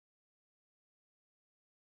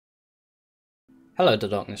Hello, the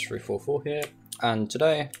Darkness344 here, and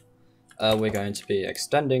today we're going to be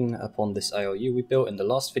extending upon this ALU we built in the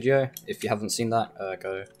last video. If you haven't seen that,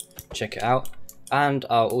 go check it out. And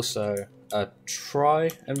I'll also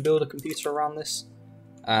try and build a computer around this,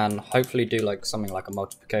 and hopefully do like something like a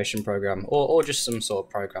multiplication program, or just some sort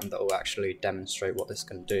of program that will actually demonstrate what this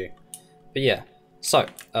can do. But yeah, so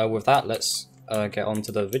with that, let's get on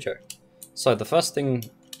to the video. So the first thing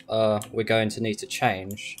we're going to need to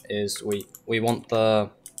change is we want the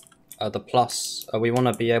plus. We want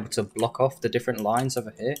to be able to block off the different lines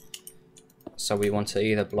over here. So we want to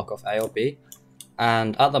either block off A or B,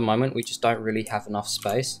 and at the moment we just don't really have enough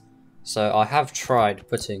space. So I have tried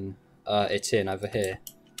putting it in over here.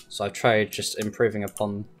 So I've tried just improving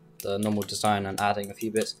upon the normal design and adding a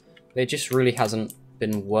few bits, but it just really hasn't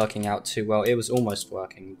been working out too well. It was almost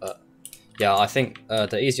working, but yeah, I think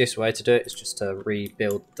the easiest way to do it is just to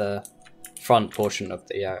rebuild the front portion of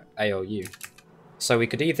the ALU. So we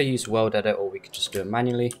could either use World Edit or we could just do it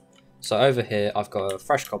manually. So over here I've got a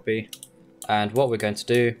fresh copy, and what we're going to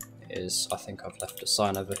do is, I think I've left a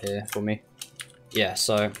sign over here for me. Yeah,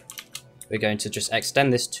 so we're going to just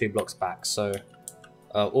extend this 2 blocks back. So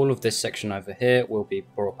all of this section over here will be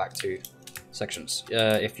brought back to sections.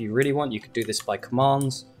 If you really want, you could do this by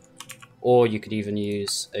commands, or you could even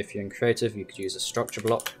use, if you're in creative, you could use a structure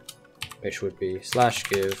block, which would be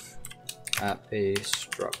 /give @p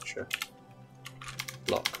structure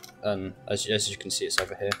block. And as you can see, it's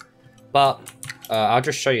over here. But I'll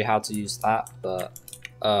just show you how to use that. But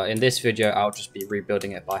in this video, I'll just be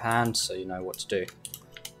rebuilding it by hand, so you know what to do.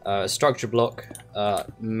 A structure block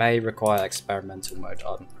may require experimental mode.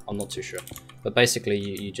 I'm not too sure. But basically,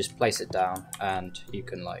 you just place it down, and you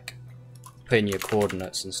can like put in your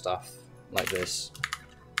coordinates and stuff like this,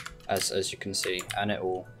 as you can see, and it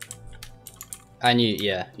will, and you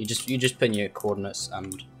just put in your coordinates,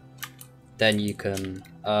 and then you can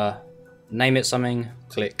name it something,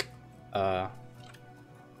 click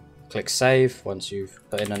save once you've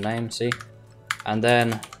put in a name, see, and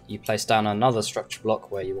then you place down another structure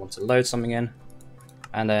block where you want to load something in,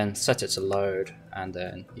 and then set it to load, and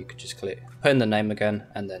then you could just put in the name again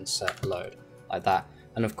and then set load, like that.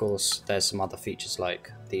 And of course, there's some other features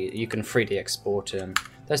like you can 3D export in.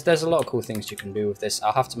 There's a lot of cool things you can do with this.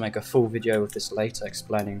 I'll have to make a full video with this later,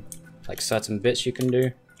 explaining like certain bits you can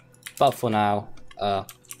do. But for now,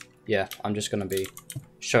 yeah, I'm just going to be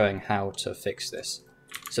showing how to fix this.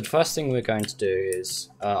 So the first thing we're going to do is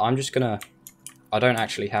I don't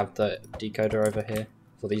actually have the decoder over here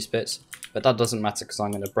for these bits, but that doesn't matter because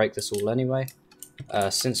I'm going to break this all anyway.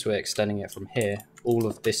 Since we're extending it from here, all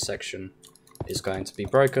of this section is going to be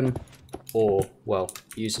broken, or well,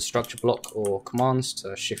 use a structure block or commands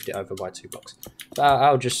to shift it over by 2 blocks. But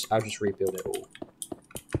I'll just rebuild it all.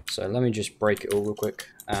 So let me just break it all real quick,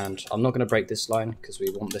 and I'm not going to break this line because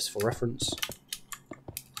we want this for reference.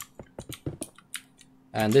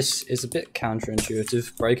 And this is a bit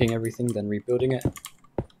counterintuitive, breaking everything then rebuilding it,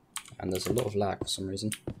 and there's a lot of lag for some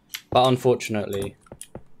reason. But unfortunately,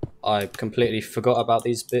 I completely forgot about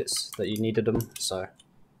these bits that you needed them, so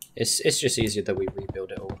it's just easier that we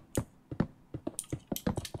rebuild it all.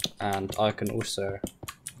 And I can also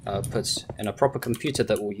put in a proper computer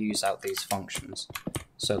that will use out these functions.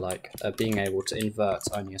 So like being able to invert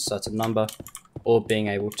only a certain number, or being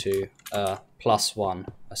able to +1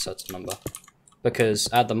 a certain number. Because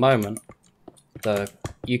at the moment,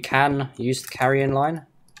 you can use the carry-in line,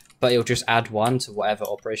 but it'll just add 1 to whatever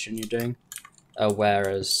operation you're doing.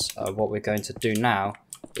 Whereas what we're going to do now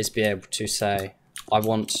is be able to say, I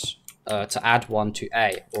want to add 1 to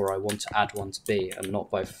A, or I want to add 1 to B, and not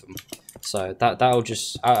both of them. So that'll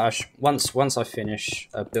just, once I finish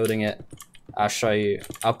building it, I'll show you.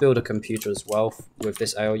 I'll build a computer as well with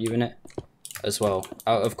this ALU in it as well.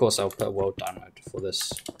 Of course, I'll put a world download for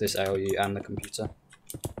this ALU and the computer,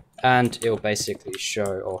 and it'll basically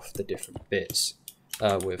show off the different bits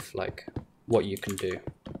with like what you can do.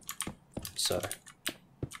 So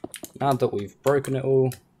now that we've broken it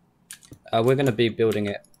all, we're going to be building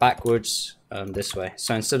it backwards this way.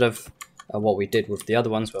 So instead of what we did with the other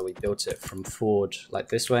ones where we built it from forward like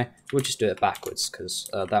this way, we'll just do it backwards because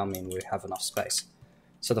that'll mean we have enough space.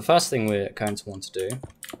 So the first thing we're going to want to do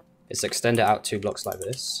is extend it out 2 blocks like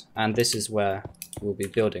this, and this is where we'll be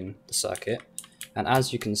building the circuit. And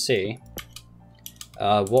as you can see,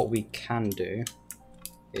 what we can do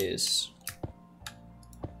is,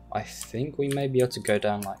 I think we may be able to go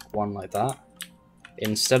down like 1 like that,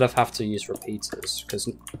 instead of have to use repeaters, because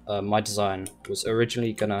my design was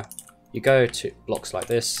originally gonna, you go to blocks like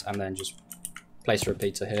this and then just place a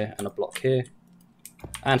repeater here and a block here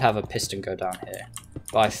and have a piston go down here.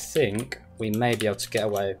 But I think we may be able to get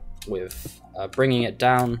away with bringing it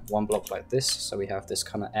down one block like this, so we have this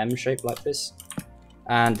kind of M shape like this,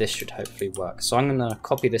 and this should hopefully work. So I'm going to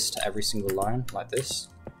copy this to every single line like this.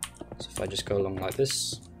 So if I just go along like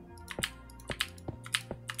this,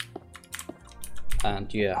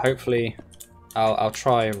 and yeah, hopefully I'll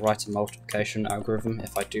try write a multiplication algorithm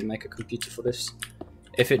if I do make a computer for this.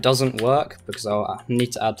 If it doesn't work, because I'll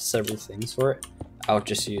need to add several things for it, I'll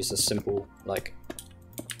just use a simple, like,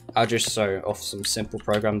 I'll just show off some simple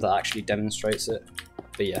program that actually demonstrates it.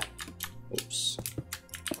 But yeah, oops.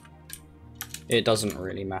 It doesn't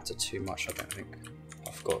really matter too much, I don't think.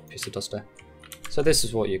 I forgot a piece of dust there. So this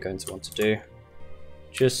is what you're going to want to do.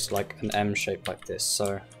 Just like an M shape like this.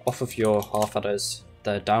 So off of your half adders,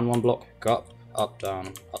 they're down one block, go up,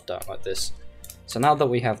 down, like this. So now that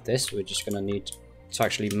we have this, we're just going to need to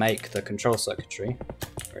actually make the control circuitry.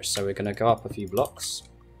 So we're going to go up a few blocks,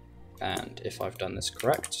 and if I've done this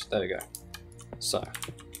correct, there we go. So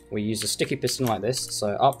we use a sticky piston like this.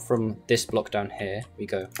 So up from this block down here, we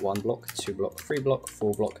go 1 block, 2 block, 3 block,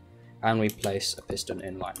 4 block, and we place a piston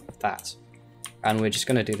in line with that. And we're just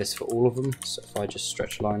going to do this for all of them. So if I just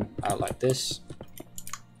stretch a line out like this,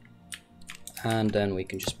 and then we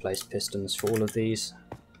can just place pistons for all of these.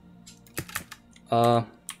 Let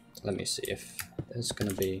me see if there's going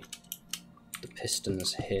to be the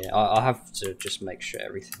pistons here. I'll have to just make sure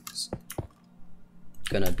everything's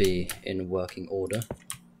going to be in working order.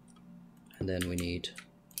 And then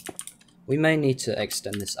we may need to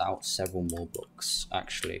extend this out several more blocks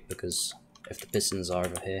actually, because if the pistons are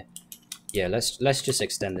over here, yeah, let's just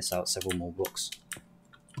extend this out several more blocks.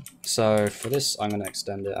 So for this, I'm going to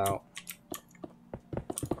extend it out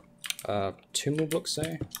 2 more blocks,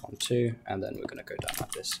 say 1, 2, and then we're going to go down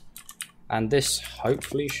like this. And this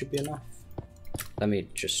hopefully should be enough. Let me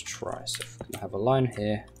just try. So we're going to have a line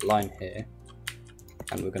here,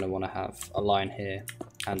 and we're going to want to have a line here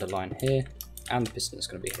and a line here, and the piston is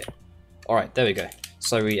going to be here. Alright, there we go.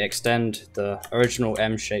 So we extend the original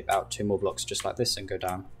M shape out 2 more blocks just like this and go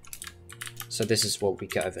down. So this is what we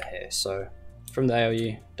get over here. So from the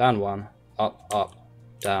ALU, down 1, up,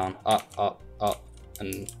 down, up,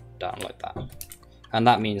 and down like that. And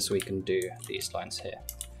that means we can do these lines here.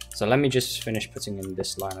 So let me just finish putting in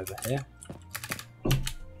this line over here.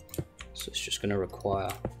 So it's just going to require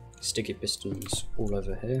sticky pistons all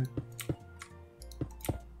over here,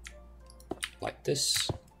 like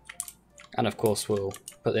this. And of course we'll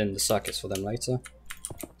put in the circuits for them later.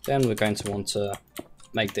 Then we're going to want to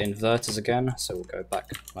make the inverters again, so we'll go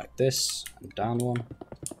back like this, and down 1,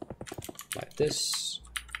 like this.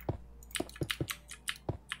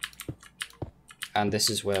 And this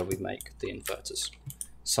is where we make the inverters.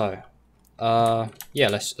 So, yeah,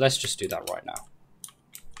 let's just do that right now.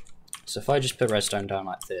 So if I just put redstone down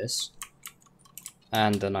like this,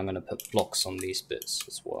 and then I'm going to put blocks on these bits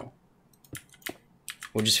as well.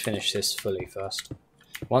 We'll just finish this fully first.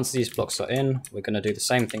 Once these blocks are in, we're going to do the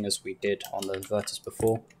same thing as we did on the inverters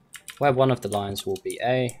before, where one of the lines will be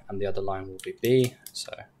A and the other line will be B.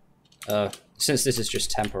 So since this is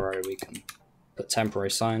just temporary, we can put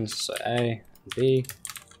temporary signs, so A and B,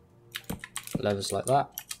 levers like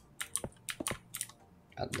that,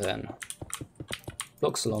 and then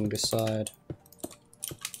blocks along this side,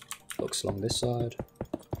 blocks along this side,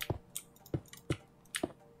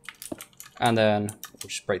 and then we'll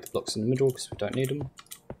just break the blocks in the middle because we don't need them.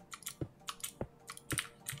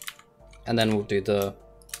 And then we'll do the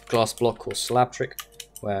glass block or slab trick,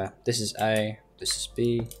 where this is A, this is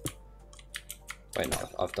B. Wait, no,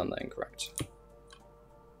 I've done that incorrect.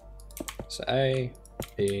 So A,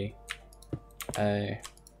 B, A,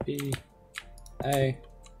 B, A,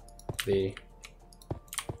 B,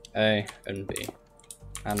 A, and B.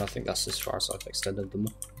 And I think that's as far as I've extended them.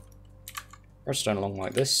 Redstone along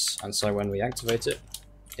like this, and so when we activate it,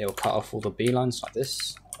 it will cut off all the B lines like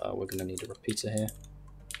this. We're going to need a repeater here.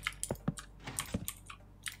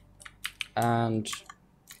 And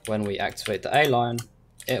when we activate the A line,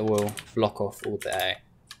 it will block off all the A.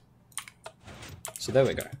 So there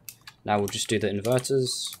we go. Now we'll just do the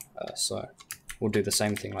inverters. So we'll do the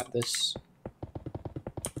same thing like this.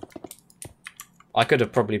 I could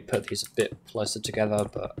have probably put these a bit closer together,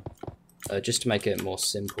 but just to make it more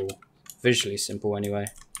simple, visually simple anyway,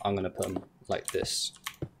 I'm going to put them like this.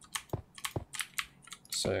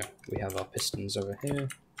 So we have our pistons over here,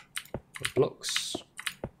 the blocks.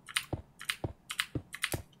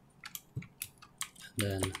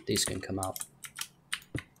 Then these can come out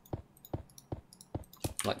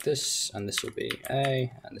like this, and this will be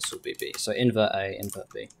A, and this will be B. So invert A, invert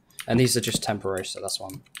B. And these are just temporary, so that's why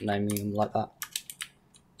I'm naming them like that.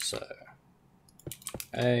 So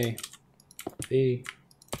A, B,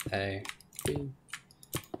 A, B,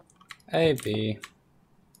 A, B,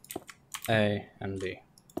 A, and B.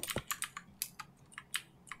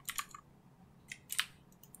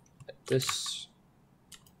 Like this.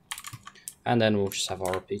 And then we'll just have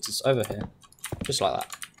our repeaters over here, just like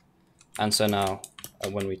that. And so now,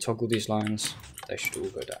 when we toggle these lines, they should all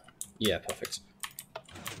go down. Yeah, perfect.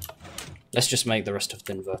 Let's just make the rest of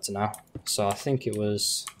the inverter now. So I think it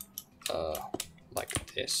was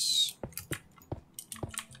like this.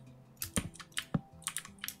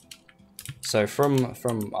 So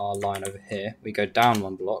from our line over here, we go down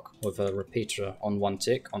one block with a repeater on one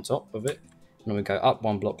tick on top of it, and we go up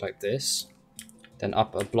one block like this, then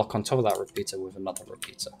up a block on top of that repeater with another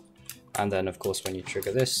repeater. And then of course when you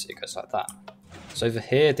trigger this, it goes like that. So over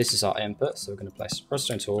here, this is our input, so we're going to place a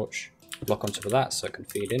redstone torch, block on top of that so it can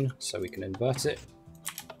feed in, so we can invert it,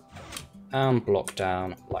 and block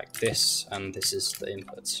down like this, and this is the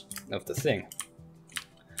input of the thing.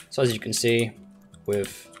 So as you can see,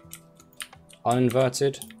 with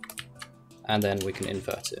uninverted, and then we can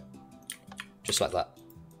invert it, just like that.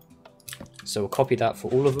 So we'll copy that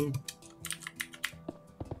for all of them,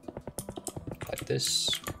 like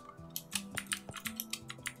this.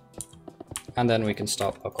 And then we can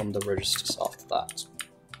start work on the registers after that.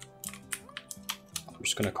 I'm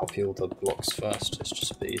just going to copy all the blocks first, it's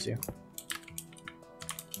just a bit easier.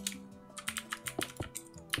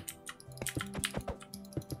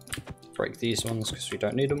 Break these ones because we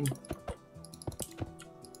don't need them.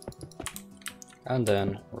 And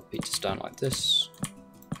then repeaters down like this.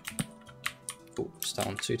 Oh, it's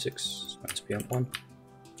down 2 ticks, it's meant to be on 1.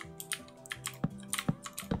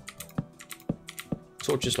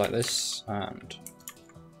 Torches like this, and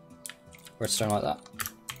redstone like that.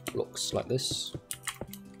 Blocks like this.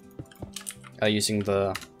 Using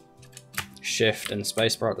the shift and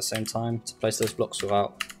spacebar at the same time to place those blocks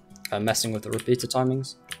without messing with the repeater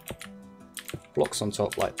timings. Blocks on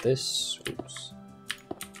top like this. Oops,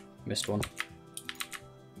 missed one.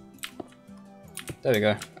 There we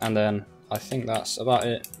go, and then I think that's about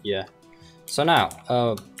it. Yeah. So now,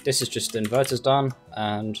 this is just the inverters done,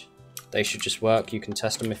 and they should just work. You can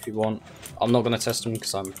test them if you want. I'm not going to test them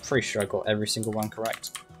because I'm pretty sure I got every single one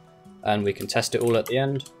correct. And we can test it all at the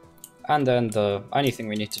end. And then the only thing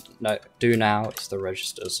we need to do now is the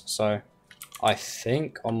registers. So I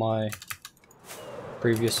think on my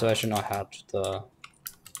previous version I had the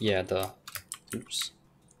inner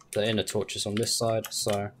torches on this side,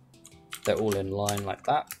 so they're all in line like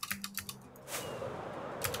that.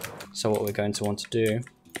 So what we're going to want to do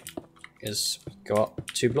is go up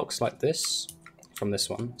 2 blocks like this from this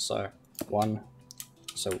one. So one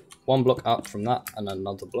block up from that and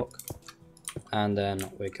another block, and then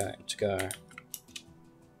we're going to go,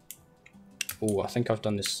 oh, I think I've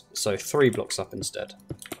done this, so 3 blocks up instead,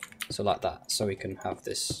 so like that, so we can have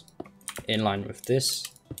this in line with this.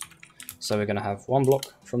 So we're going to have 1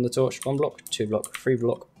 block from the torch, 1 block, 2 block, 3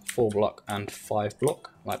 block, 4 block, and 5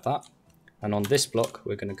 block like that. And on this block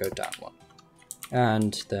we're going to go down 1.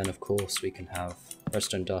 And then of course we can have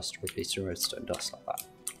redstone dust, repeater redstone dust like that.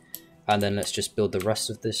 And then let's just build the rest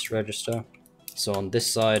of this register. So on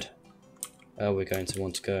this side, we're going to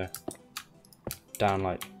want to go down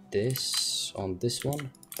like this on this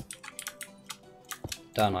one,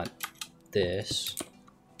 down like this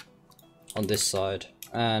on this side,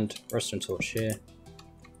 and redstone torch here,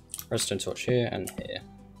 and here,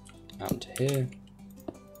 and here,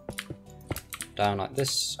 down like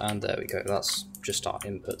this, and there we go. That's just our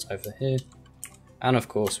input over here. And of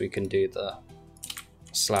course we can do the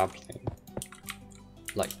slab thing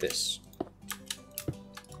like this.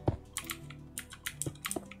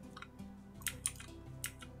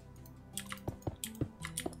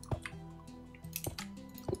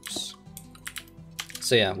 Oops.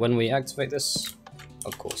 So yeah, when we activate this,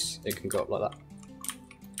 of course it can go up like that.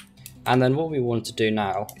 And then what we want to do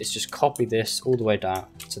now is just copy this all the way down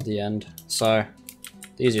to the end. So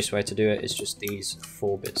the easiest way to do it is just these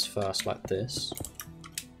 4 bits first, like this.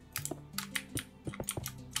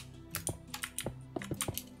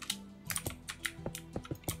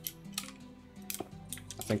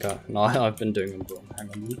 I think I've been doing them wrong. Hang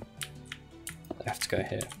on a minute. I have to go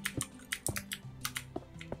here.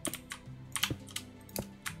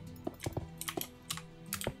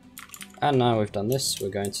 And now we've done this, we're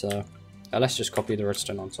going to let's just copy the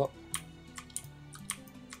redstone on top.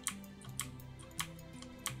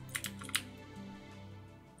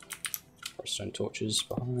 Redstone torches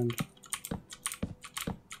behind.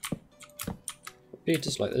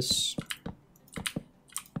 Repeaters like this.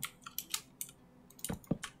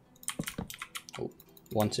 Oh,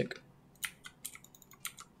 1 tick.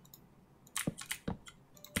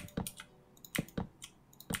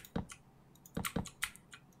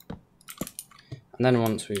 And then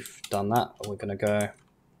once we've done that, we're going to go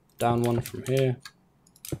down one from here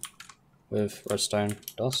with redstone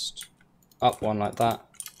dust, up one like that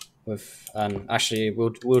with, and actually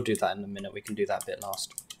we'll do that in a minute. We can do that bit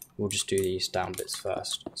last. We'll just do these down bits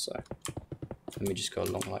first. So let me just go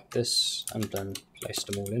along like this and then place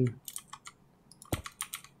them all in.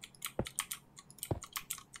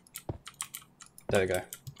 There we go.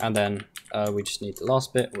 And then we just need the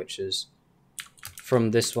last bit, which is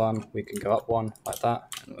from this one, we can go up one like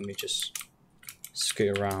that. And let me just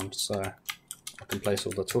scoot around so I can place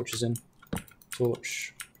all the torches in.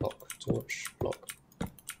 Torch, block,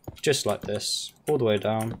 just like this, all the way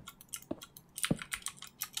down.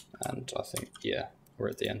 And I think, yeah, we're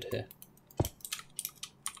at the end here.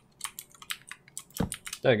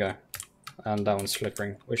 There we go. And that one's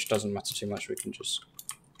flickering, which doesn't matter too much. We can just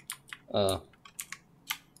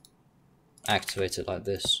activate it like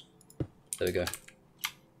this. There we go.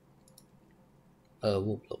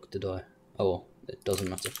 What block did I? Oh well, it doesn't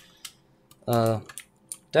matter.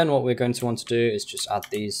 Then what we're going to want to do is just add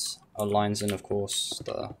these lines in, of course,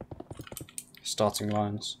 the starting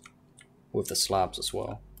lines with the slabs as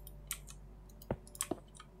well.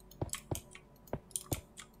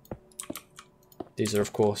 These are,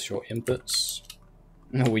 of course, your inputs.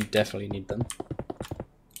 We definitely need them.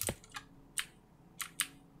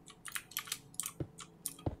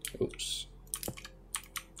 Oops.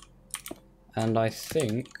 And I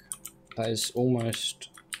think that is almost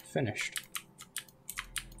finished.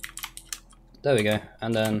 There we go.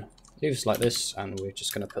 And then leave it like this, and we're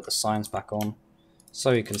just going to put the signs back on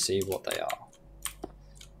so you can see what they are.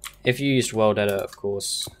 If you used World Edit, of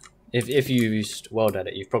course, if you used World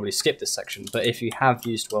Edit, you've probably skipped this section, but if you have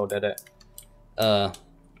used World Edit, yeah,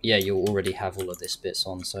 you'll already have all of this bits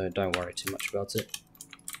on, so don't worry too much about it.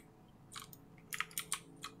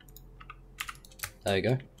 There you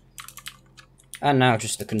go. And now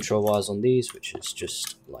just the control wires on these, which is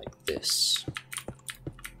just like this.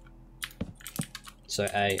 So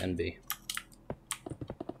A and B.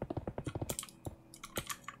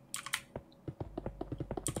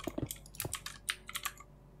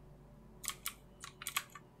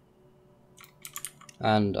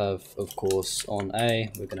 And of course on A,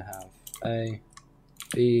 we're going to have A,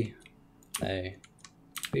 B, A,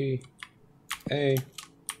 B, A,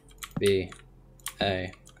 B,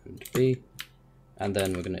 A, and B. And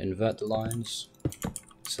then we're going to invert the lines,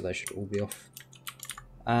 so they should all be off.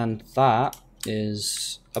 And that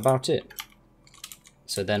is about it.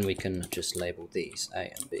 So then we can just label these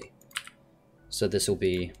A and B. So this will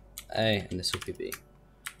be A and this will be B.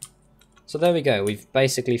 So there we go, we've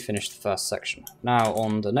basically finished the first section. Now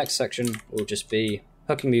on the next section, we'll just be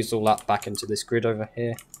hooking these all up back into this grid over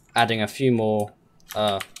here, adding a few more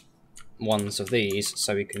ones of these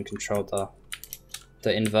so we can control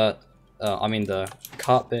the invert, the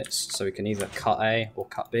cut bits, so we can either cut A or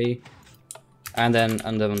cut B. And then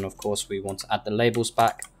of course we want to add the labels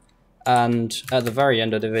back. And at the very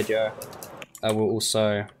end of the video, we'll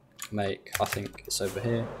also make, I think it's over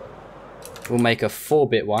here, we'll make a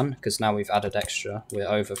 4-bit one, because now we've added extra. We're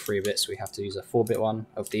over 3 bits, we have to use a 4-bit one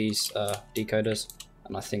of these decoders.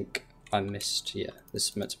 And I think I missed, yeah, this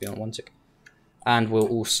is meant to be on 1 tick. And we'll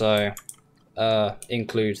also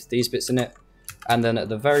include these bits in it. And then at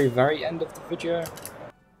the very end of the video,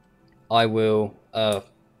 I will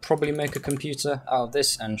probably make a computer out of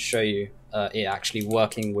this and show you it actually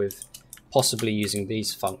working with possibly using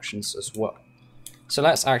these functions as well. So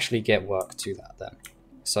let's actually get work to that then.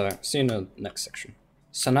 So see you in the next section.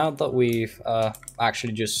 So now that we've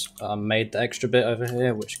actually just made the extra bit over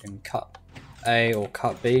here, which can cut A or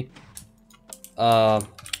cut B,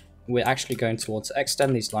 we're actually going to want to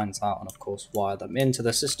extend these lines out and of course wire them into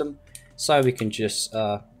the system so we can just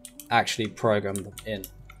actually program them in.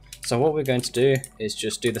 So what we're going to do is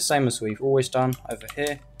just do the same as we've always done over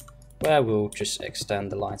here, where we'll just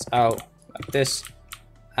extend the lines out like this,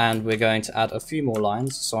 and we're going to add a few more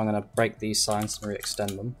lines. So I'm going to break these signs and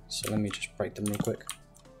re-extend them. So let me just break them real quick.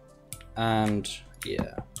 And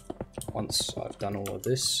yeah, once I've done all of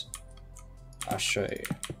this, I'll show you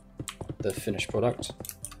the finished product.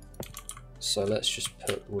 So let's just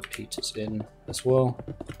put repeaters in as well.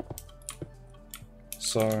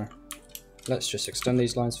 So let's just extend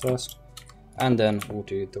these lines first, and then we'll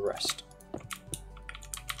do the rest.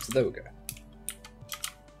 So there we go.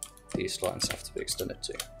 These lines have to be extended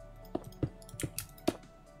too.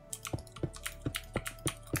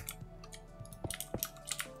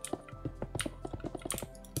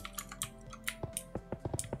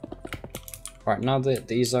 Right, now that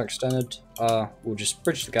these are extended, we'll just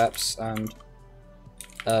bridge the gaps, and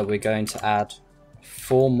we're going to add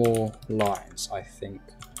 4 more lines, I think.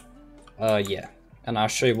 Yeah, and I'll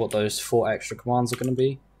show you what those 4 extra commands are going to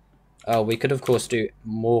be. We could of course do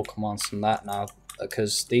more commands than that now,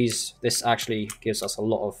 because this actually gives us a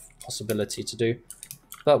lot of possibility to do.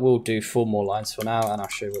 But we'll do 4 more lines for now, and I'll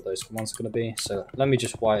show you what those commands are going to be. So let me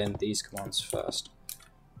just write in these commands first.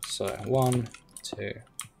 So 1, 2,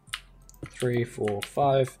 3, 4,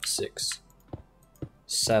 5, 6,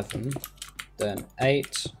 7, then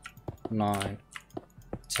 8, 9,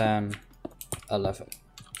 10, 11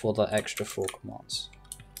 for the extra 4 commands.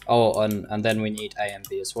 Oh, and then we need A and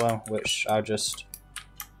B as well, which I'll just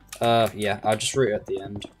I'll just root at the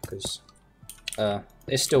end because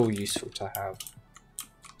it's still useful to have.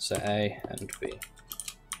 So A and B.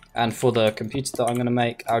 And for the computer that I'm going to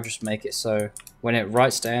make, I'll just make it so when it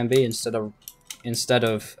writes to A and B, instead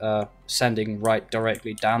of sending right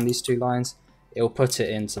directly down these 2 lines, it'll put it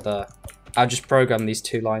into the. I'll just program these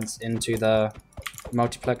 2 lines into the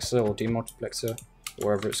multiplexer or demultiplexer,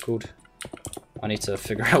 wherever it's called. I need to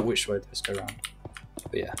figure out which way those go around.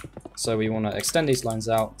 But yeah, so we want to extend these lines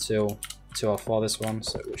out to our farthest one,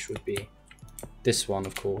 so which would be this one,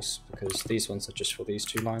 of course, because these ones are just for these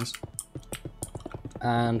 2 lines.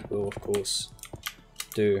 And we'll of course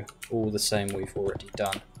do all the same we've already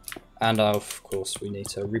done. And of course we need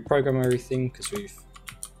to reprogram everything because we've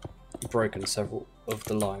broken several of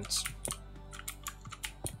the lines.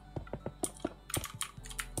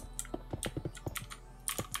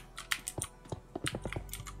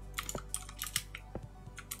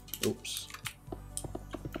 Oops.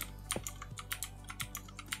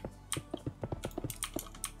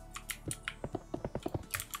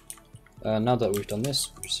 Now that we've done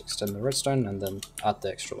this, we'll just extend the redstone and then add the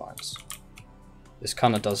extra lines. This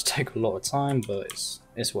kind of does take a lot of time, but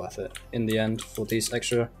it's worth it in the end. For these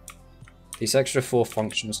extra 4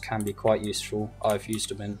 functions can be quite useful. I've used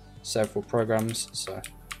them in several programs, so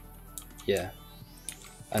yeah.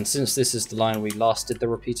 And since this is the line we last did the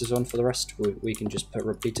repeaters on for the rest, we can just put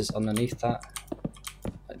repeaters underneath that,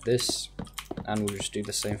 like this, and we'll just do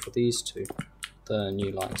the same for these 2, the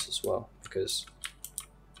new lines as well, because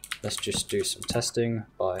let's just do some testing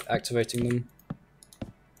by activating them.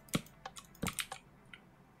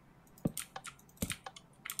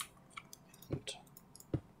 And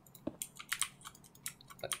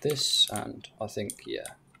like this, and I think,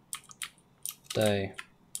 yeah, they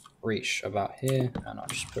reach about here, and I'll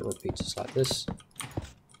just put repeaters like this.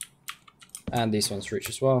 And these ones reach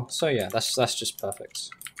as well. So yeah, that's just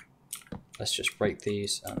perfect. Let's just break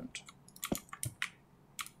these and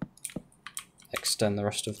extend the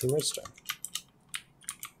rest of the redstone.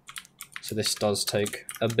 So this does take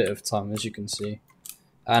a bit of time, as you can see.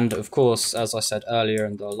 And of course, as I said earlier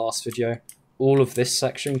in the last video, all of this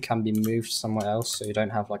section can be moved somewhere else, so you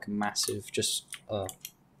don't have like a massive just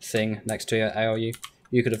thing next to your ALU.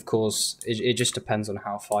 You could, of course, it just depends on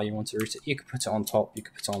how far you want to route it. You could put it on top, you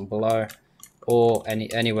could put it on below, or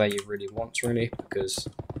anywhere you really want, really, because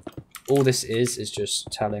all this is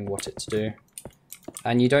just telling what it to do.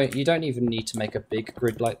 And you don't even need to make a big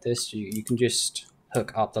grid like this. You can just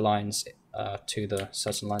hook up the lines to the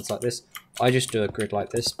certain lines like this. I just do a grid like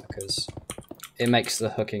this because it makes the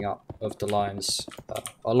hooking up of the lines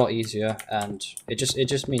a lot easier, and it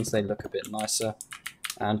just means they look a bit nicer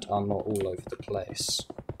and are not all over the place.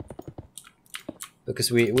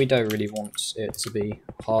 Because we don't really want it to be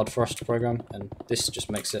hard for us to program, and this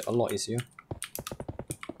just makes it a lot easier.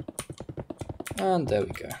 And there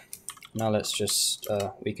we go. Now let's just,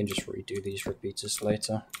 we can just redo these repeaters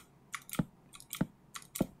later.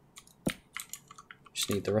 Just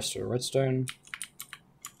need the rest of the redstone,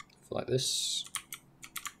 like this.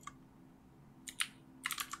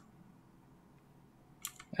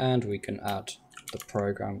 And we can add the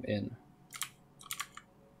program in.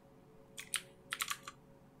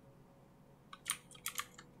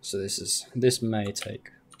 So this may take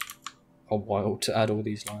a while to add all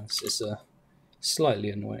these lines. It's slightly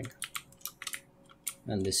annoying.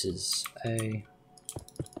 And this is A,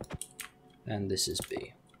 and this is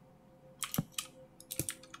B.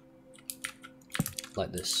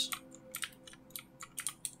 Like this.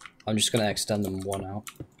 I'm just going to extend them 1 out,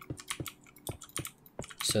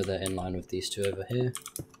 so they're in line with these 2 over here.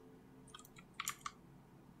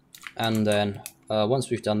 And then once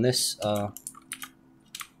we've done this,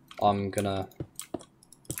 I'm gonna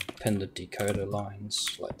pin the decoder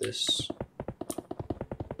lines like this.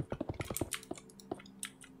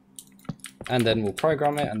 And then we'll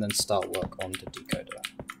program it and then start work on the decoder.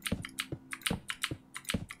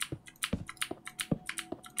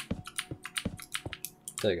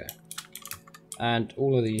 There you go. And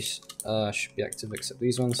all of these should be active except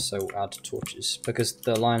these ones, so we'll add torches. Because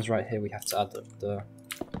the lines right here, we have to add the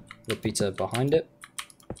repeater behind it.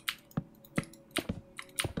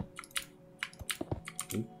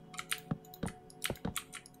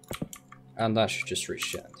 and that should just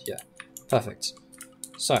reach the end. Yeah, perfect.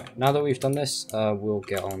 So now that we've done this, we'll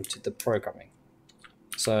get on to the programming.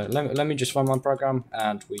 So let me just run my program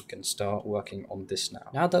and we can start working on this now.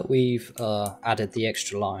 Now that we've added the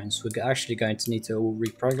extra lines, we're actually going to need to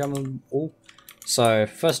reprogram them all. So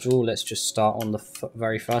first of all, let's just start on the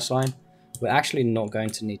very first line. We're actually not going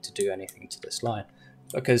to need to do anything to this line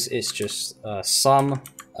because it's just sum.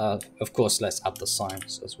 Of course, let's add the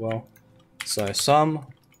signs as well. So sum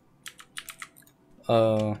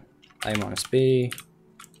a minus b,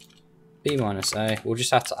 b minus a. We'll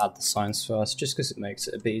just have to add the signs first just because it makes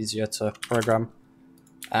it a bit easier to program.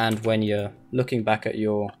 And when you're looking back at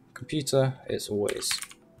your computer, it's always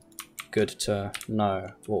good to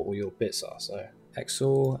know what all your bits are. So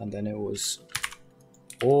XOR, and then it was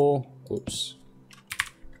OR, oops,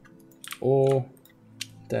 OR,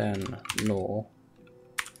 then NOR.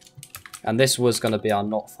 And this was going to be our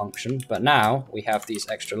NOT function, but now we have these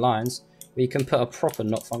extra lines. We can put a proper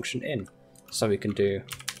NOT function in. So we can do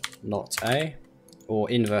NOT A, or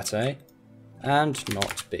invert A, and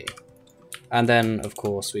NOT B. And then, of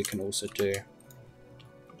course, we can also do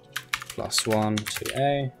 +1 to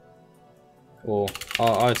A, or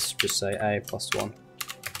I'd just say A plus 1.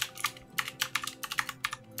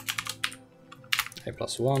 A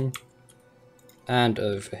plus 1. And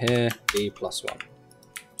over here, B plus 1.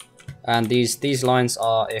 And these lines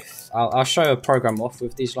are, if I'll show a program off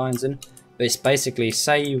with these lines in, but it's basically,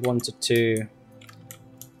 say you wanted to,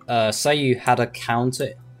 say you had a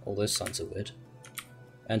counter, all those sounds are weird,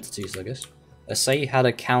 entities I guess, say you had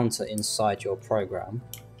a counter inside your program,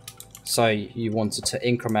 so you wanted to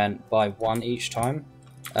increment by 1 each time,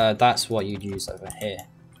 that's what you'd use over here.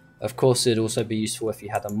 Of course, it'd also be useful if you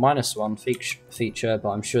had a -1 feature, but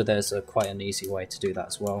I'm sure there's quite an easy way to do that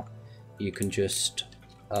as well. You can just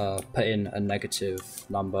put in a negative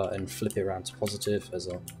number and flip it around to positive as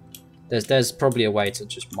well. There's probably a way to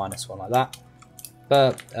just -1 like that,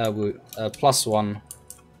 but +1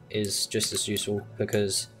 is just as useful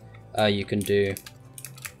because you can do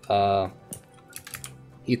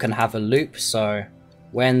you can have a loop. So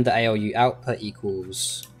when the ALU output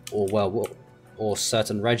equals, or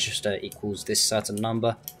certain register equals this certain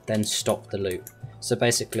number, then stop the loop. So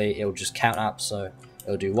basically it'll just count up, so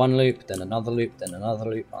it'll do one loop, then another loop, then another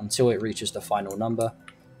loop, until it reaches the final number,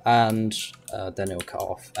 and then it'll cut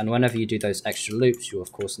off. And whenever you do those extra loops, you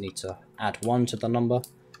of course need to add 1 to the number,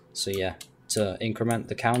 so yeah, to increment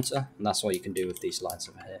the counter, and that's what you can do with these lines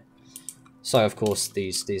over here. So of course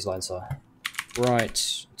these lines are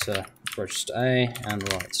write to register A and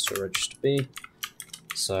write to register B.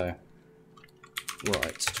 So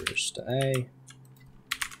write to register A,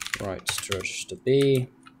 write to register B,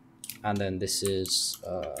 and then this is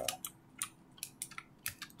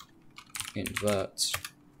invert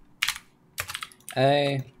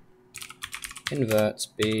A, invert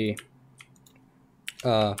B,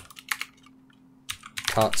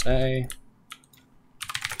 cut A,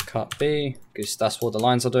 cut B, because that's what the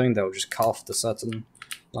lines are doing. They'll just cut off the certain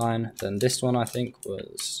line. Then this one I think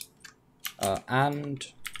was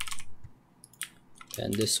and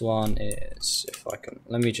then this one is, if I can,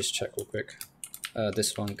 let me just check real quick.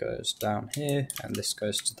 This one goes down here, and this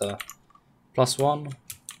goes to the +1.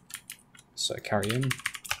 So carry in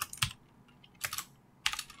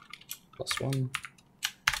 +1.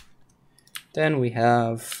 Then we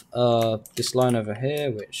have this line over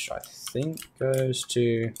here, which I think goes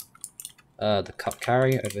to the cut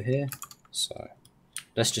carry over here. So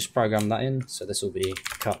let's just program that in. So this will be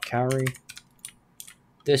cut carry.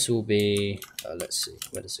 This will be, let's see,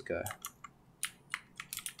 where does it go?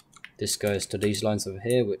 This goes to these lines over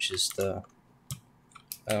here, which is the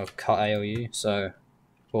cut ALU. So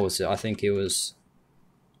what was it? I think it was,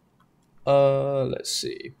 let's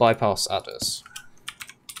see, bypass adders.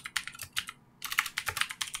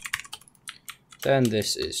 Then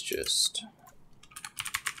this is just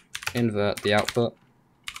invert the output,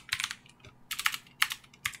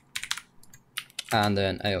 and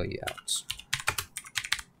then ALU out.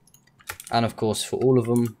 And of course, for all of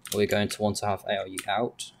them, we're going to want to have ALU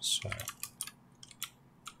out. So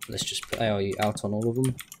let's just put ALU out on all of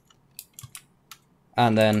them.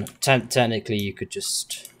 And then technically, you could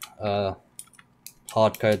just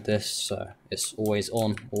hard code this, so it's always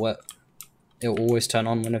on, or it will always turn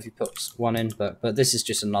on whenever you put one in. But this is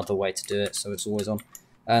just another way to do it, so it's always on.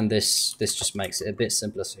 And this just makes it a bit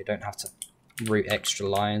simpler, so you don't have to route extra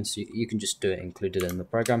lines. You can just do it included in the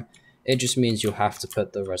program. It just means you'll have to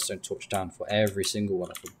put the redstone torch down for every single one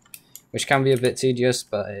of them, which can be a bit tedious,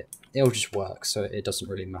 but it'll just work, so it doesn't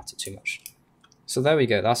really matter too much. So there we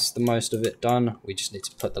go, that's the most of it done. We just need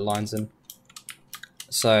to put the lines in.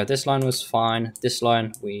 So this line was fine. This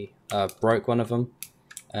line, we broke one of them,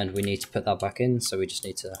 and we need to put that back in. So we just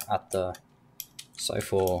need to add the, so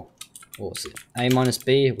for, what was it, a minus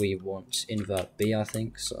b, we want invert b, I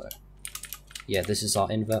think. So yeah, this is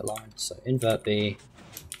our invert line. So invert b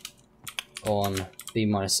on b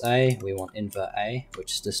minus a, we want invert a,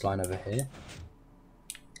 which is this line over here.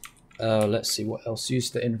 Let's see what else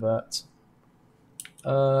used the invert.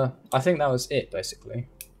 I think that was it basically.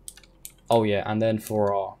 Oh yeah, and then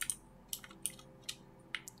for our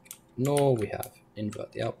NOR we have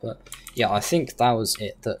invert the output. Yeah, I think that was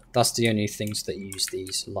it. That's the only things that use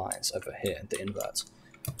these lines over here, the invert.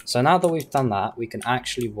 So now that we've done that, we can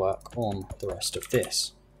actually work on the rest of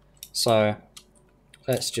this. So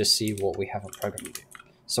let's just see what we haven't programmed yet.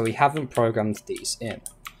 So we haven't programmed these in.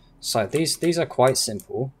 So these are quite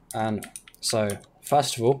simple, and so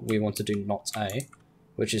first of all we want to do not a,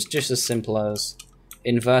 which is just as simple as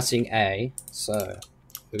inverting a. So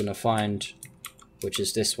we're going to find, which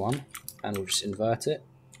is this one, and we'll just invert it.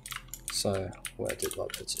 So where did I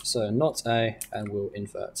put it? So not a, and we'll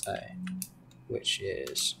invert a, which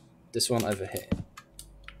is this one over here.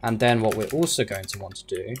 And then what we're also going to want to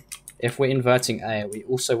do, if we're inverting a, we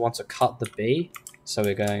also want to cut the b. So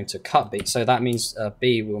we're going to cut b. So that means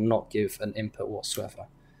b will not give an input whatsoever.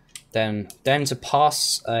 Then to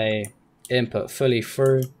pass a input fully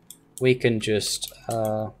through, we can just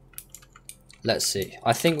let's see.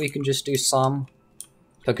 I think we can just do sum,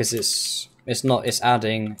 because it's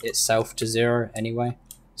adding itself to 0 anyway,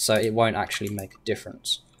 so it won't actually make a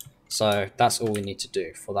difference. So that's all we need to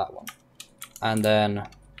do for that one. And then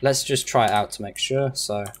let's just try it out to make sure.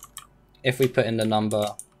 So if we put in the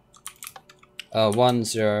number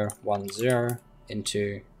 1010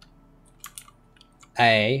 into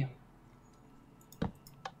a,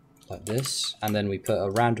 like this, and then we put a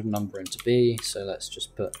random number into b, so let's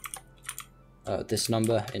just put this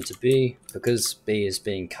number into b. Because b is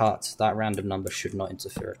being cut, that random number should not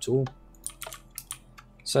interfere at all.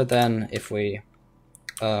 So then if we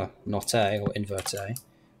not a, or invert a,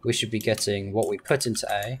 we should be getting what we put into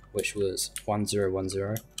a, which was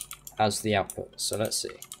 1010, as the output. So let's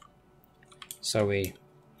see. So we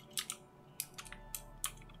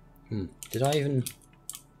did I even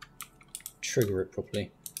trigger it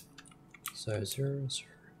properly? So 0 0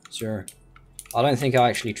 0. I don't think I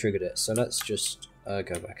actually triggered it, so let's just go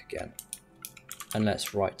back again, and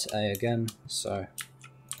let's write to a again. So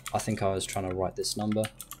I think I was trying to write this number.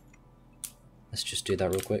 Let's just do that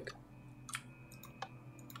real quick.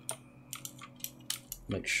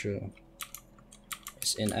 Make sure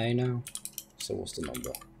it's in a now. So what's the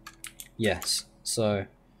number? Yes. So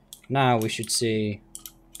now we should see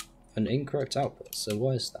an incorrect output. So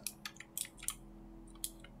why is that?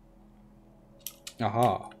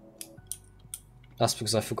 Aha. That's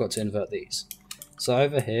because I forgot to invert these. So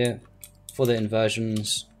over here, for the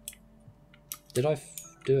inversions, did I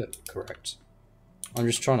do it correct? I'm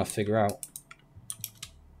just trying to figure out.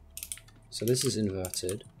 So this is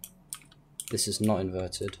inverted. This is not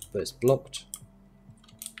inverted, but it's blocked.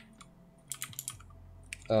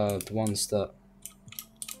 The ones that...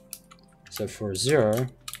 So for a 0,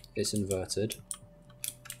 it's inverted.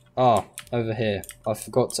 Ah, over here, I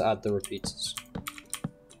forgot to add the repeaters.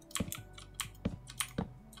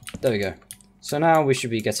 There we go. So now we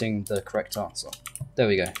should be getting the correct answer. There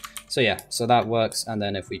we go. So yeah, so that works. And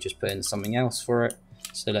then if we just put in something else for it,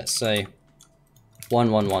 so let's say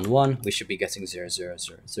 1111, we should be getting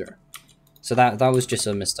 0000. So that was just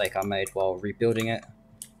a mistake I made while rebuilding it.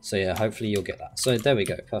 So yeah, hopefully you'll get that. So there we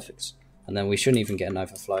go, perfect. And then we shouldn't even get an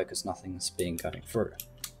overflow because nothing's being going through.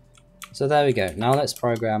 So there we go. Now let's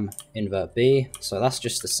program invert b. So that's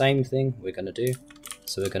just the same thing we're going to do.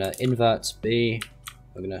 So we're going to invert b.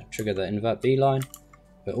 We're going to trigger the invert b line.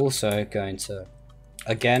 We're also going to,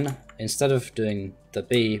 again, instead of doing the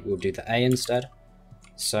b, we'll do the a instead.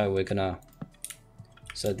 So we're going to,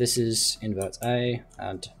 so this is invert a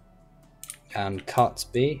and cut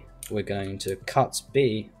b. We're going to cut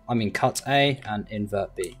a and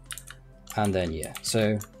invert b. And then yeah,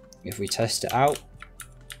 so if we test it out,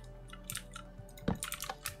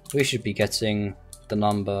 we should be getting the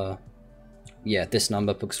number, yeah, this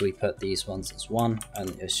number, because we put these ones as 1 and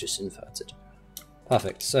it's just inverted.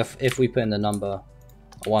 Perfect. So if we put in the number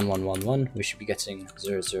 1111, we should be getting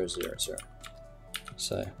 0000.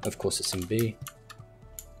 So of course it's in B.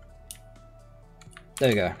 There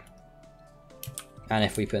we go. And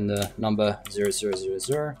if we put in the number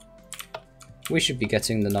 0000, we should be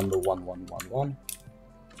getting the number 1111,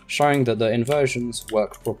 showing that the inversions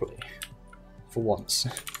work properly for once.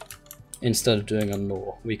 Instead of doing a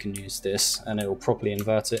NOR, we can use this and it will properly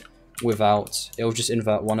invert it without, it will just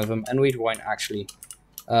invert one of them, and we won't actually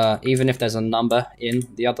even if there's a number in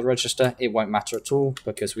the other register, it won't matter at all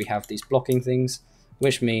because we have these blocking things,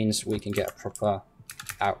 which means we can get a proper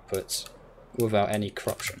output without any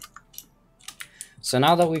corruption. So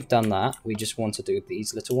now that we've done that, we just want to do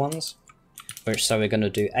these little ones, so we're going to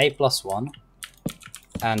do a+1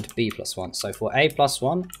 and b+1. So for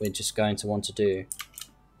a+1, we're just going to want to do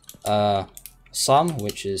sum,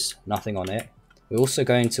 which is nothing on it. We're also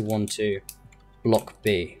going to want to block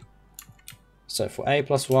b. So for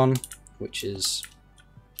a+1, which is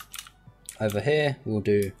over here, we'll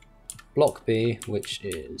do block b, which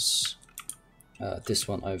is this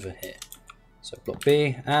one over here. So block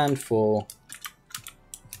b, and for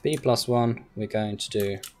b+1, we're going to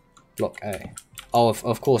do block a. Oh,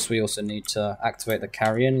 of course, we also need to activate the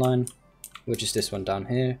carry in line, which is this one down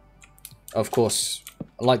here. Of course,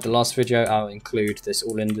 like the last video, I'll include this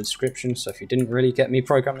all in the description, so if you didn't really get me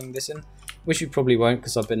programming this in, which you probably won't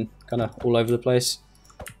because I've been kind of all over the place,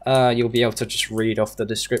 you'll be able to just read off the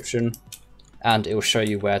description and it will show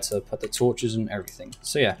you where to put the torches and everything.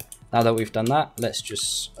 So yeah, now that we've done that, let's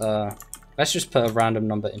just put a random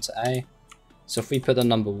number into A. So if we put the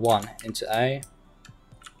number 1 into A,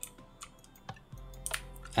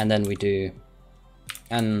 and then we do,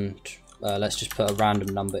 and let's just put a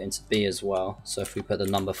random number into B as well. So if we put the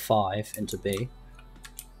number 5 into B,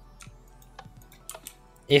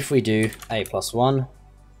 if we do a+1,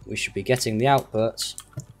 we should be getting the output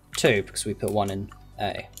 2 because we put 1 in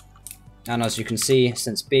A. And as you can see,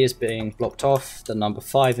 since B is being blocked off, the number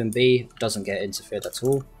 5 in B doesn't get interfered at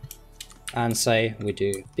all. And say we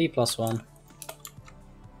do b+1,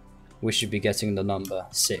 we should be getting the number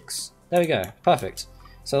 6. There we go, perfect.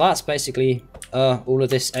 So that's basically all of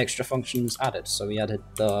this extra functions added. So we added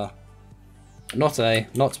the not A,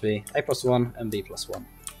 not B, a+1 and b+1.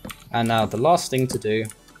 And now the last thing to do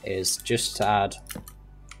is just to add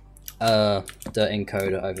the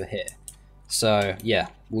encoder over here. So yeah,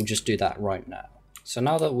 we'll just do that right now. So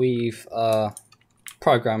now that we've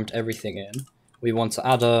programmed everything in, we want to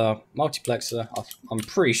add a multiplexer. I'm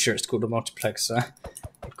pretty sure it's called a multiplexer.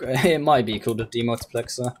 It might be called a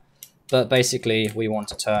demultiplexer. But basically we want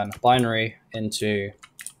to turn binary into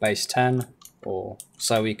base 10, or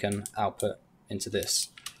so we can output into this.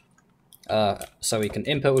 So we can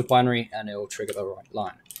input with binary and it will trigger the right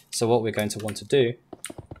line. So what we're going to want to do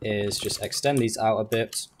is just extend these out a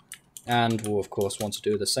bit, and we'll of course want to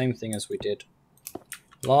do the same thing as we did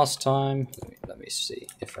last time. Let me see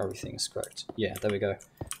if everything's correct. Yeah, there we go.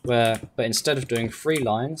 But instead of doing 3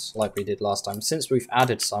 lines like we did last time, since we've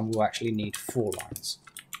added some, we'll actually need 4 lines.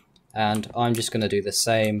 And I'm just going to do the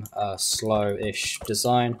same slow-ish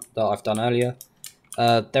design that I've done earlier.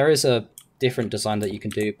 There is a different design that you can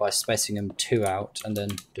do by spacing them 2 out and then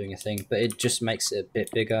doing a thing, but it just makes it a bit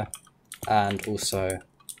bigger. And also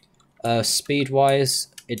speed-wise,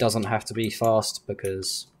 it doesn't have to be fast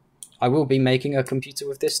because I will be making a computer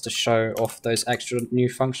with this to show off those extra new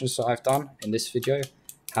functions that I've done in this video.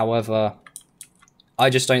 However, I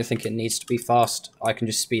just don't think it needs to be fast. I can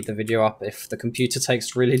just speed the video up if the computer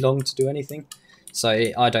takes really long to do anything. So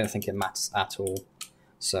I don't think it matters at all.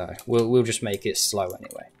 So we'll just make it slow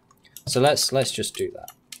anyway. So let's just do that.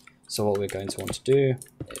 So what we're going to want to do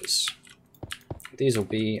is, these will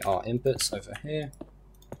be our inputs over here.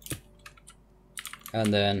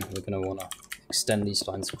 And then we're going to want to extend these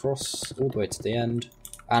lines across all the way to the end.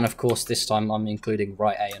 And of course this time I'm including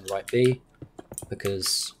right A and right B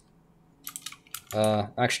because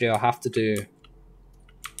actually I have to do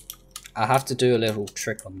a little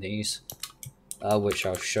trick on these, which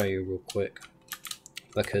I'll show you real quick,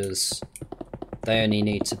 because they don't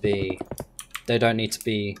need to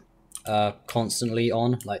be constantly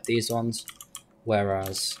on like these ones,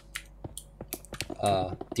 whereas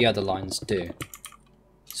the other lines do.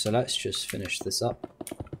 So let's just finish this up.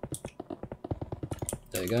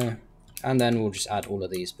 There we go. And then we'll just add all of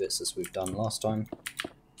these bits as we've done last time.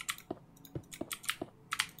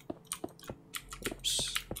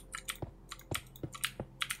 Oops.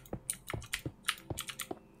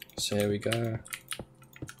 So here we go.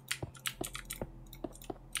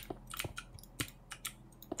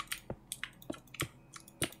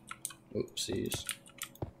 Oopsies.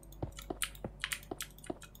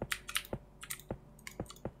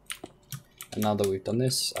 And now that we've done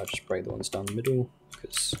this, I'll just break the ones down the middle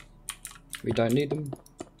because we don't need them.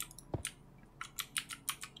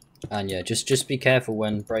 And yeah, just be careful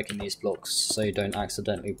when breaking these blocks so you don't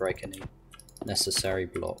accidentally break any necessary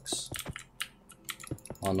blocks.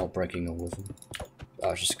 I'm not breaking all of them.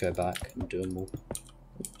 I'll just go back and do them all.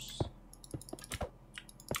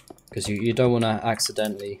 Because you don't want to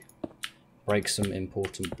accidentally break some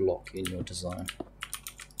important block in your design.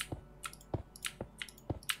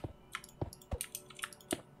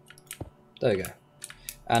 There we go.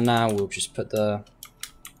 And now we'll just put the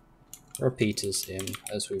repeaters in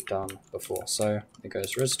as we've done before. So it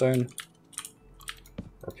goes redstone,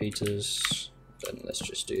 repeaters, then let's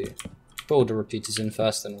just put all the repeaters in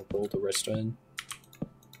first, then we'll put all the redstone in.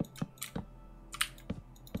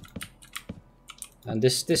 And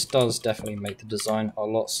this does definitely make the design a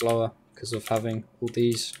lot slower because of having all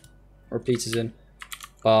these repeaters in.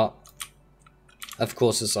 But of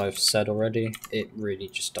course, as I've said already, it really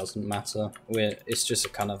just doesn't matter. It's just a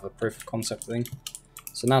kind of a proof of concept thing.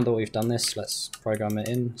 So now that we've done this, let's program it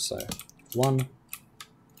in. So 1,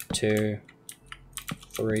 2,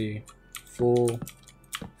 3, 4,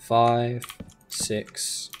 5,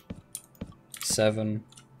 6, 7,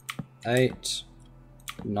 8,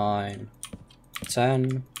 9,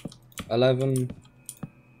 10, 11.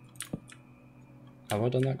 Have I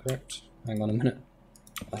done that correct? Hang on a minute.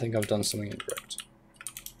 I think I've done something incorrect.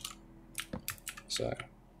 So,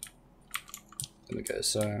 there we go.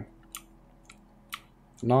 So,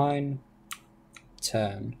 9,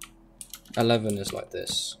 10, 11 is like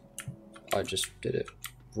this. I just did it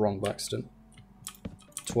wrong by accident.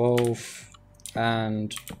 12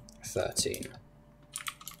 and 13.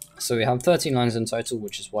 So we have 13 lines in total,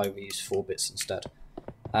 which is why we use 4 bits instead.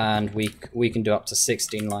 And we can do up to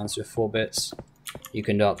 16 lines with 4 bits. You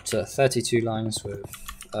can do up to 32 lines with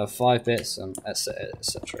 5 bits, and etc,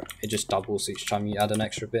 etc. It just doubles each time you add an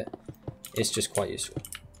extra bit. It's just quite useful.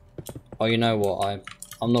 Oh, you know what?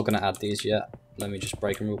 I'm not going to add these yet. Let me just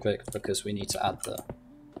break them real quick because we need to add the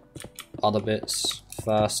other bits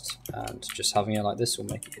first, and just having it like this will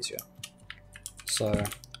make it easier. So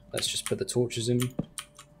let's just put the torches in.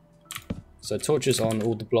 So torches on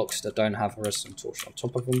all the blocks that don't have a redstone torch on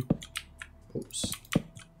top of them. Oops.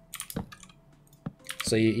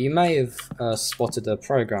 So you may have spotted a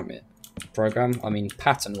pattern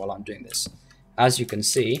while I'm doing this. As you can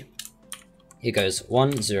see, it goes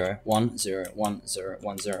 1 0 1 0 1 0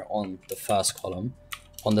 1 0 on the first column.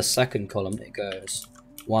 On the second column it goes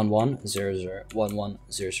 1 1 0 0 1 1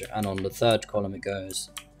 0 0, and on the third column it goes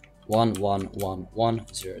 1 1 1 1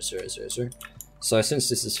 0 0 0 0. So since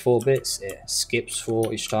this is 4 bits, it skips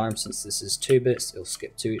 4 each time. Since this is 2 bits, it'll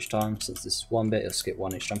skip 2 each time. Since this is 1 bit, it'll skip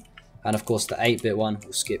 1 each time. And of course the 8-bit one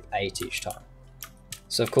will skip 8 each time.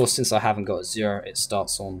 So of course, since I haven't got a 0, it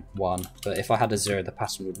starts on 1. But if I had a 0, the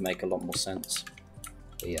pattern would make a lot more sense.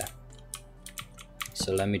 But yeah.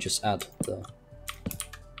 So let me just add the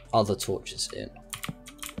other torches in.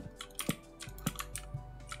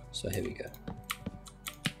 So here we go.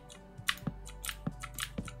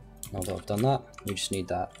 Now that I've done that, we just need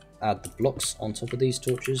to add the blocks on top of these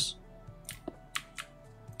torches.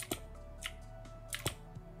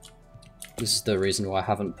 This is the reason why I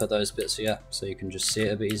haven't put those bits yet, so you can just see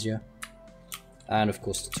it a bit easier. And of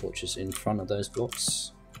course the torches in front of those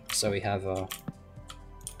blocks. So we have a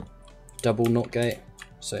double NOT gate,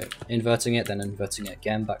 so inverting it, then inverting it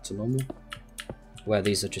again back to normal, where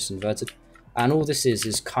these are just inverted. And all this is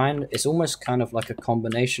it's almost kind of like a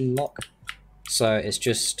combination lock. So it's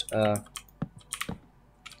just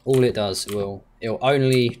all it does, it'll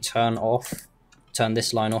only turn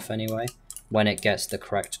this line off anyway when it gets the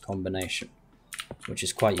correct combination, which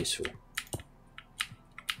is quite useful.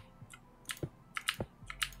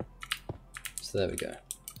 So there we go,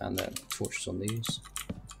 and then torches on these.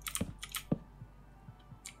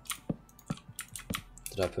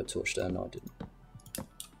 Did I put torch there? No, I didn't.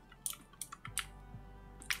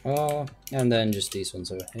 And then just these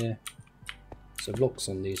ones over here. So blocks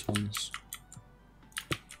on these ones.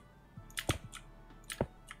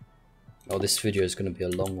 Oh, this video is going to be a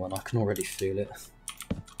long one. I can already feel it.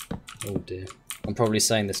 Oh dear. I'm probably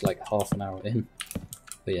saying this like half an hour in.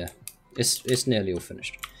 But yeah, it's nearly all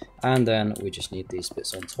finished. And then we just need these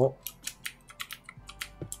bits on top.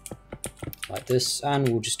 Like this. And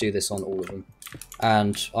we'll just do this on all of them.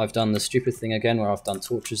 And I've done the stupid thing again where I've done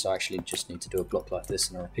torches. I actually just need to do a block like this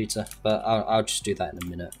and a repeater. But I'll just do that in a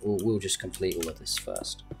minute. We'll just complete all of this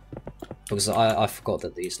first. Because I forgot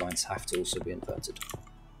that these lines have to also be inverted.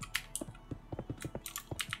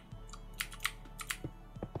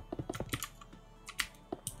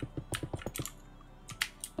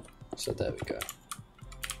 So there we go.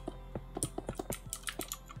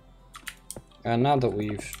 And now that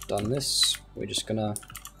we've done this, we're just gonna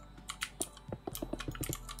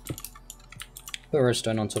put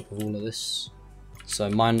redstone on top of all of this. So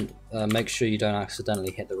make sure you don't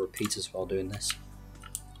accidentally hit the repeaters while doing this,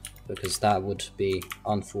 because that would be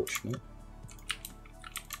unfortunate.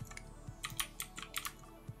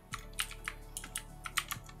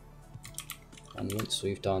 And once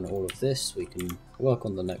we've done all of this, we can work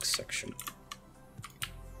on the next section.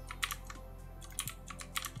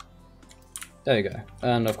 There you go.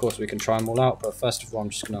 And of course we can try them all out, but first of all I'm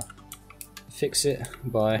just gonna fix it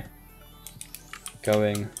by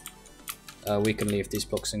going, we can leave these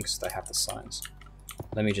blocks in because they have the signs.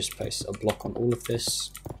 Let me just place a block on all of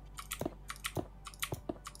this.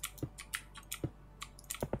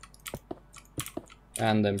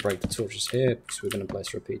 And then break the torches here because we're going to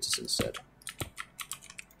place repeaters instead.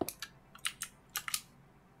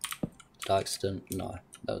 Did I accident? No,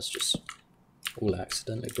 that was just all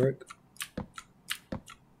accidentally broke.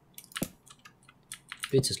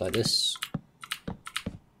 Repeaters like this.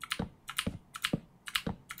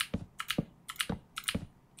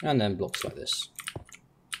 And then blocks like this.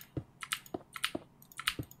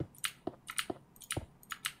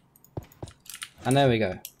 And there we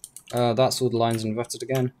go. That's all the lines inverted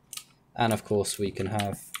again. And of course we can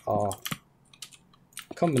have our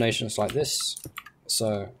combinations like this.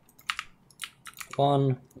 So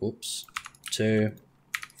 1, 2,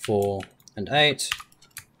 4, and 8.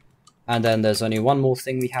 And then there's only one more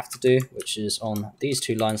thing we have to do, which is on these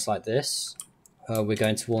two lines like this. We're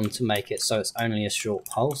going to want to make it so it's only a short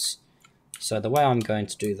pulse. So the way I'm going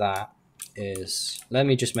to do that is, let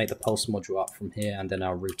me just make the pulse module up from here and then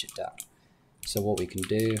I'll route it down. So what we can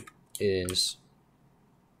do is,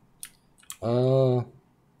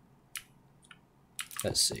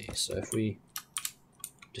 let's see, so if we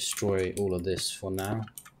destroy all of this for now,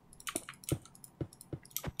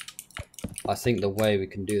 I think the way we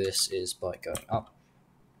can do this is by going up.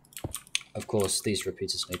 Of course, these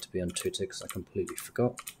repeaters need to be on 2 ticks, I completely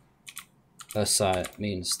forgot. So it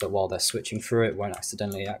means that while they're switching through it won't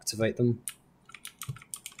accidentally activate them.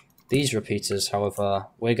 These repeaters, however,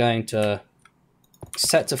 we're going to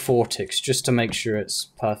set to 4 ticks just to make sure it's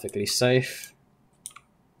perfectly safe.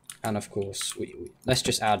 And of course, let's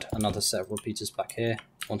just add another set of repeaters back here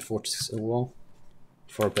on 4 ticks as well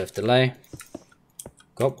for a bit of delay.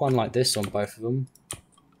 Got one like this on both of them,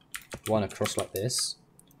 one across like this.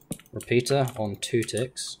 Repeater on 2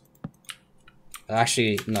 ticks.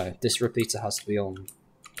 Actually, no, this repeater has to be on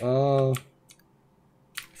 4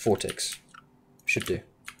 ticks. Should do.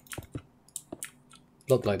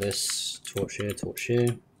 Block like this, torch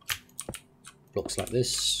here, blocks like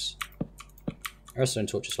this, redstone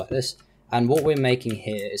torches like this. And what we're making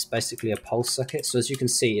here is basically a pulse circuit. So as you can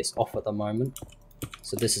see, it's off at the moment.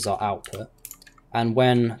 So this is our output. And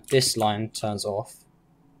when this line turns off,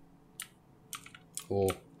 or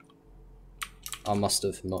I must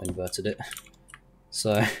have not inverted it.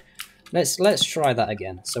 So let's try that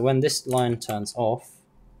again. So when this line turns off,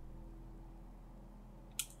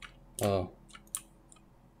 I've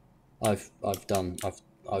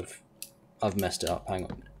messed it up. Hang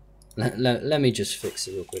on. Let me just fix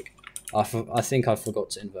it real quick. I think I forgot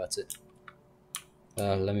to invert it.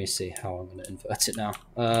 Let me see how I'm going to invert it now.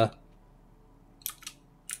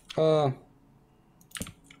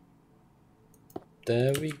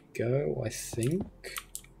 There we go, I think.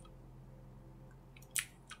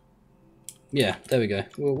 Yeah, there we go.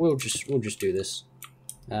 We'll just do this,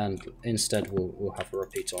 and instead we'll have a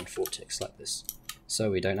repeater on 4 ticks like this,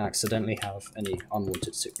 so we don't accidentally have any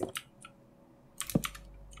unwanted signal.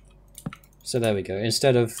 So there we go.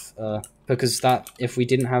 Instead of because that, if we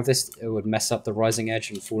didn't have this, it would mess up the rising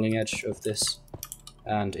edge and falling edge of this,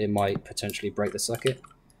 and it might potentially break the circuit.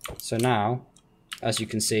 So now, as you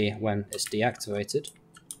can see, when it's deactivated,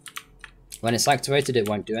 when it's activated it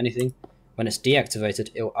won't do anything. When it's deactivated,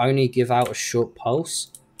 it'll only give out a short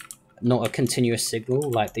pulse, not a continuous signal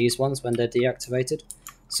like these ones when they're deactivated.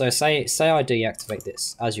 So say I deactivate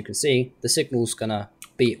this, as you can see, the signal's gonna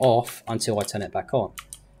be off until I turn it back on.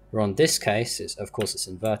 Where on this case, of course it's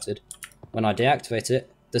inverted. When I deactivate it,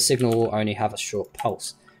 the signal will only have a short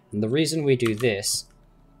pulse. And the reason we do this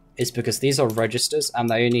is because these are registers and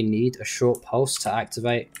they only need a short pulse to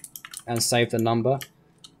activate and save the number.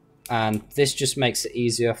 And this just makes it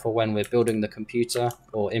easier for when we're building the computer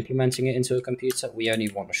or implementing it into a computer. We only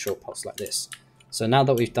want a short pulse like this. So now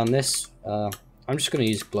that we've done this, I'm just going to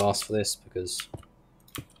use glass for this because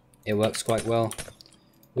it works quite well.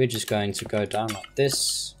 We're just going to go down like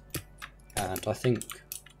this, and I think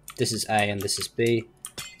this is A and this is B.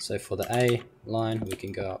 So for the A line, we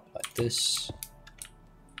can go up like this,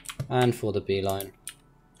 and for the B line,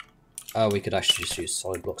 we could actually just use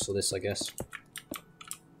solid blocks for this, I guess.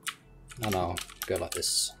 And I'll go like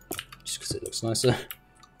this, just because it looks nicer.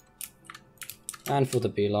 And for the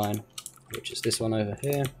B line, which is this one over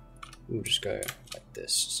here, we'll just go like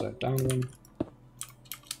this. So down one.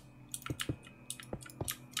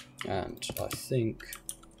 And I think,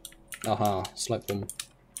 slight bomb.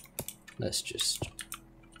 Let's just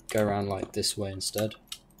go around like this way instead.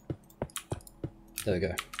 There we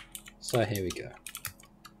go. So here we go.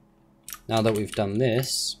 Now that we've done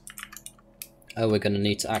this, we're going to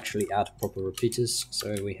need to actually add proper repeaters.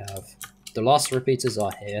 So we have the last repeaters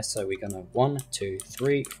are here, so we're going to 1, 2,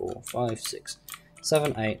 3, 4, 5, 6,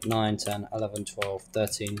 7, 8, 9, 10, 11, 12,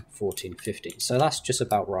 13, 14, 15. So that's just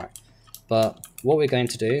about right. But what we're going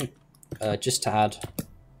to do, just to add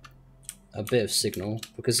a bit of signal,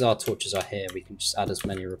 because our torches are here, we can just add as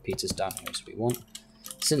many repeaters down here as we want.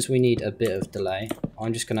 Since we need a bit of delay,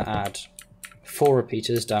 I'm just going to add 4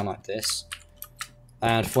 repeaters down like this.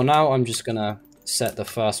 And for now, I'm just going to set the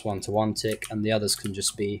first one to 1 tick, and the others can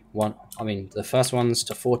just be the first one's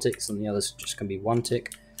to 4 ticks, and the others just can be 1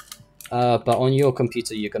 tick. But on your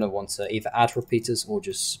computer, you're going to want to either add repeaters or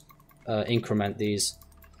just increment these,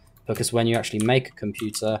 because when you actually make a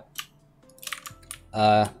computer,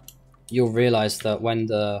 you'll realize that when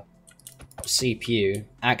the CPU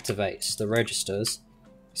activates the registers,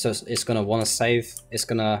 so it's going to want to save, it's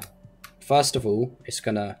going to, first of all, it's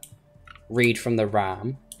going to read from the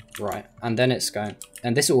RAM, right, and then it's going,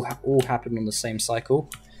 and this will all happen on the same cycle.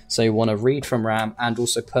 So you want to read from RAM and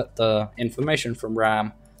also put the information from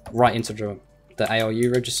RAM right into the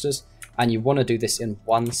ALU registers, and you want to do this in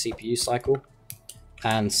one CPU cycle.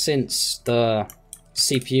 And since the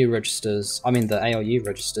CPU registers, the ALU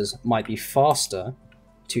registers might be faster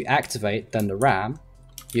to activate than the RAM,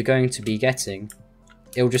 you're going to be getting,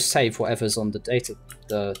 it'll just save whatever's on the data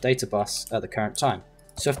bus at the current time.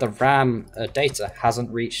 So if the RAM data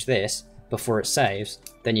hasn't reached this before it saves,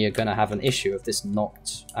 then you're going to have an issue of this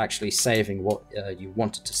not actually saving what you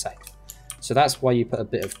wanted to save. So that's why you put a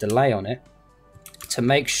bit of delay on it, to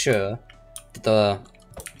make sure the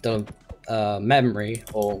memory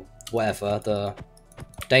or whatever, the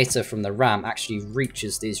data from the RAM actually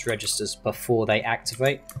reaches these registers before they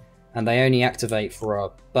activate. And they only activate for a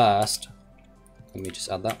burst. Let me just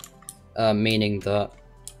add that. Meaning that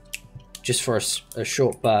just for a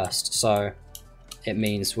short burst. So it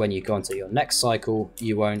means when you go into your next cycle,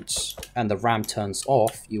 you won't, and the RAM turns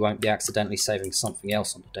off, you won't be accidentally saving something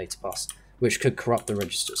else on the data bus, which could corrupt the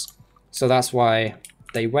registers. So that's why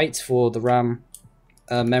they wait for the RAM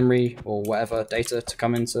memory or whatever data to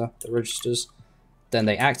come into the registers. Then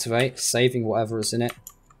they activate, saving whatever is in it.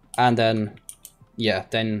 And then, yeah,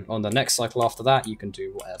 then on the next cycle after that, you can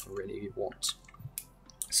do whatever really you want.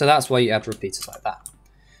 So that's why you add repeaters like that.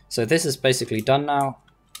 So this is basically done now.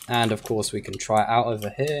 And of course we can try it out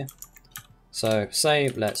over here. So say,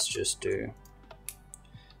 let's just do,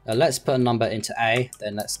 let's put a number into A,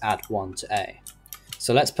 then let's add 1 to A.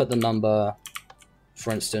 So let's put the number,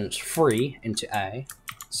 for instance, 3 into A.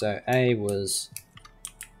 So A was,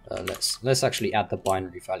 let's actually add the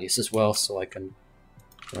binary values as well so I can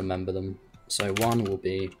remember them. So 1 will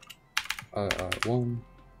be 001,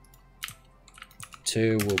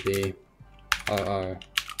 2 will be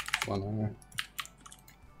 0010,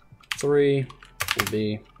 3 will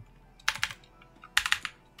be,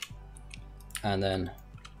 and then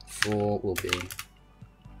 4 will be,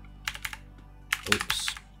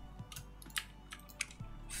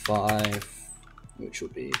 5, which will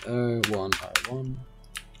be 0101,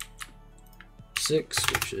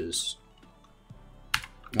 6, which is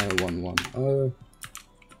 0110,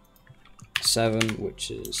 7,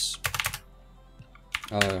 which is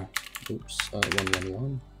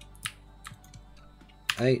 0111,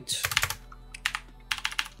 8,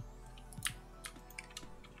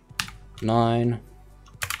 9,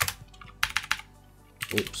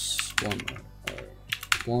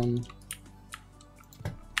 101,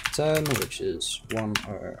 10, which is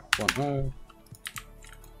 1010,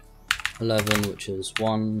 11, which is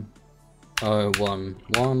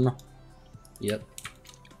 1011, yep,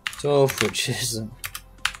 12, which is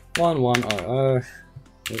 1100,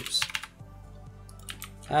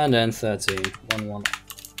 and then 13,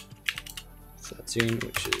 13,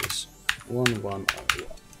 which is 1101.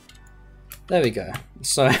 There we go.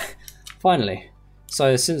 So finally,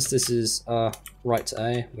 so since this is right to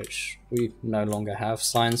A, which we no longer have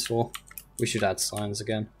signs for, we should add signs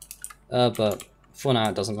again, but for now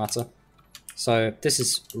it doesn't matter. So this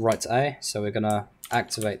is right to A, so we're gonna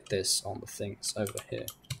activate this on the things over here.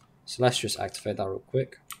 So let's just activate that real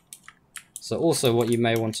quick. So also what you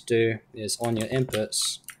may want to do is on your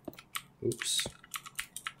inputs,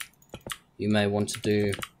 you may want to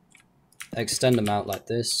do extend them out like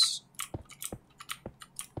this,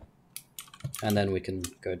 and then we can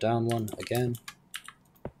go down one again,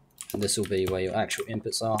 and this will be where your actual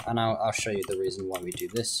inputs are, and I'll show you the reason why we do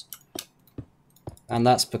this. And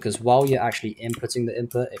that's because while you're actually inputting the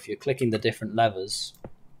input, if you're clicking the different levers,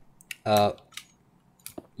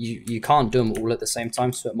 you can't do them all at the same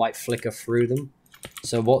time, so it might flicker through them.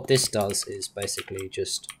 So what this does is basically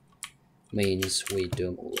just means we do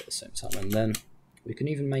them all at the same time, and then we can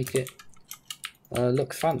even make it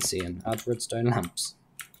look fancy and add redstone lamps.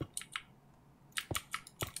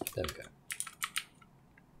 There we go.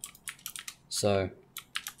 So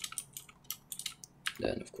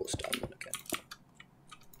then of course diamond again.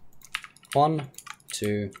 1,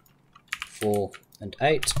 2, 4, and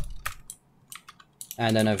 8.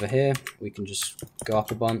 And then over here we can just go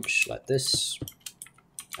up a bunch like this,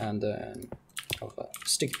 and then have a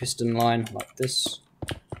sticky piston line like this,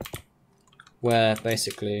 where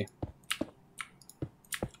basically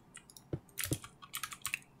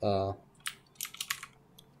do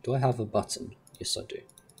I have a button? Yes, I do.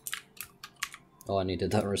 Oh, I needed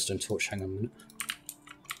that redstone torch. Hang on a minute.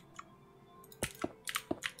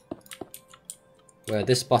 Where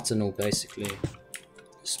this button will basically,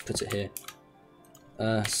 just put it here,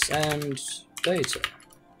 send data.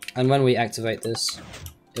 And when we activate this,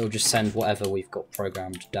 it will just send whatever we've got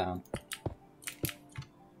programmed down.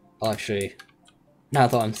 Actually, now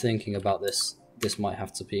that I'm thinking about this, this might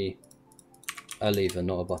have to be a lever,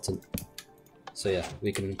 not a button. So yeah,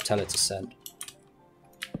 we can tell it to send.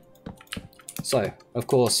 So, of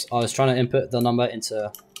course, I was trying to input the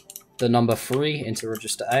number 3 into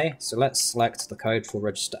register A. So let's select the code for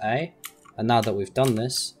register A. And now that we've done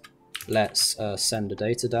this, let's send the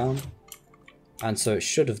data down. And so it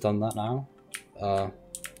should have done that now.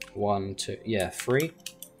 1, 2, yeah, 3.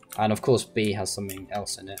 And of course B has something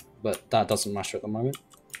else in it, but that doesn't matter at the moment.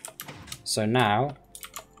 So now,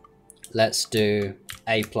 let's do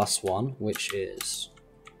A+1, which is,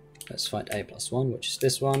 let's find A+1, which is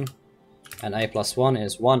this one. And A+1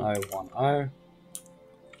 is 1010.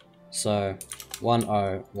 So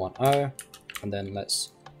 1010, and then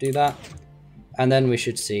let's do that. And then we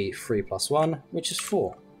should see 3 + 1, which is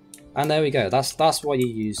 4. And there we go, that's what you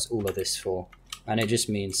use all of this for. And it just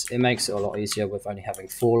means, it makes it a lot easier with only having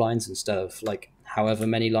 4 lines instead of like however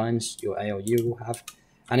many lines your ALU will have.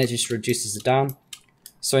 And it just reduces it down.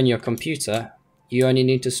 So in your computer, you only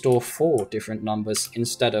need to store 4 different numbers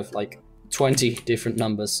instead of like 20 different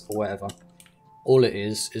numbers or whatever. All it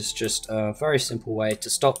is just a very simple way to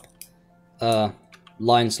stop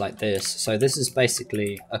lines like this. So this is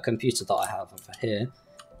basically a computer that I have over here.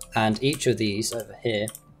 And each of these over here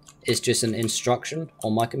is just an instruction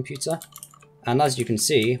on my computer. And as you can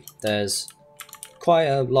see, there's quite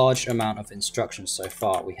a large amount of instructions so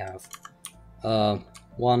far. We have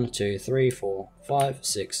 1, 2, 3, 4, 5,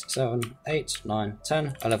 6, 7, 8, 9,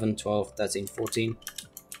 10, 11, 12, 13, 14,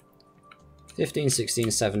 15,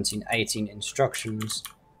 16, 17, 18 instructions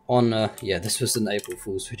on, yeah, this was an April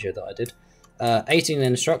Fool's video that I did. 18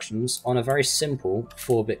 instructions on a very simple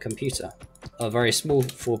 4-bit computer. A very small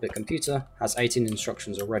 4-bit computer has 18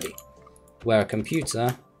 instructions already. Where a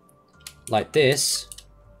computer like this,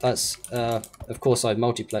 that's, of course I've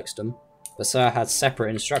multiplexed them, but so I had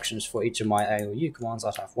separate instructions for each of my ALU commands.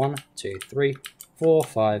 I'd have 1, 2, 3, 4,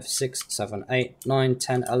 5, 6, 7, 8, 9,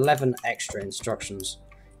 10, 11 extra instructions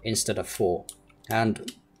instead of 4.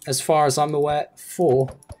 And as far as I'm aware, 4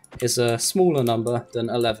 is a smaller number than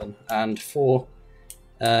 11, and 4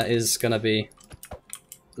 is going to be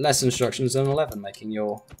less instructions than 11, making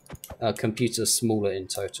your computer smaller in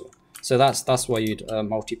total. So that's why you'd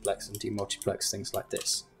multiplex and demultiplex things like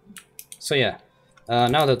this. So yeah,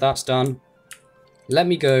 now that that's done, let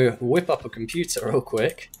me go whip up a computer real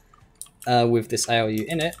quick with this ALU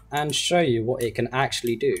in it and show you what it can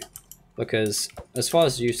actually do. Because as far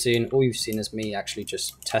as you've seen, all you've seen is me actually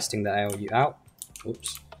just testing the ALU out.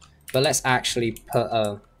 Oops. But let's actually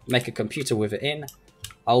put make a computer with it in.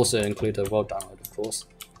 I also include a world download, of course.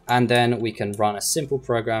 And then we can run a simple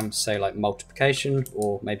program, say like multiplication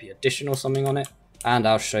or maybe addition or something on it. And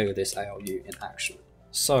I'll show you this ALU in action.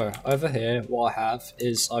 So over here, what I have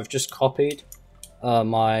is I've just copied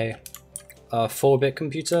my 4-bit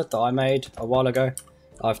computer that I made a while ago.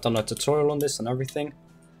 I've done a tutorial on this and everything.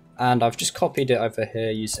 And I've just copied it over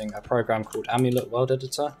here using a program called ALU World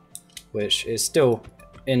Editor, which is still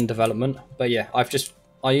in development. But yeah,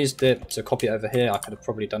 I used it to copy it over here. I could have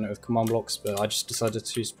probably done it with command blocks, but I just decided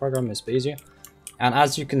to use the program. It's a bit easier. And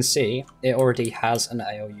as you can see, it already has an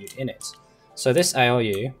ALU in it. So this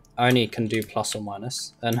ALU only can do plus or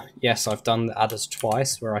minus. And yes, I've done the adders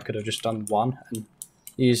twice, where I could have just done 1 and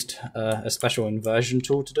used a special inversion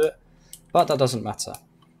tool to do it. But that doesn't matter.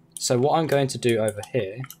 So what I'm going to do over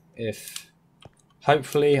here, if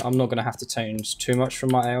hopefully I'm not going to have to change too much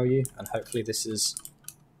from my ALU, and hopefully this is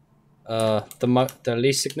the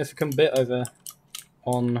least significant bit over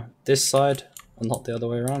on this side and not the other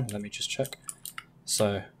way around. Let me just check.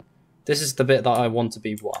 So this is the bit that I want to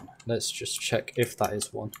be 1. Let's just check if that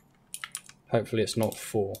is 1. Hopefully it's not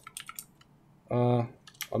 4.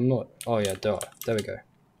 I'm not. Oh yeah, there we go.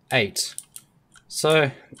 8.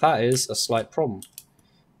 So that is a slight problem.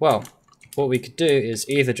 Well, what we could do is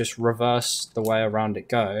either just reverse the way around it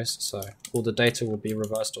goes, so all the data will be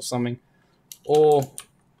reversed or something, or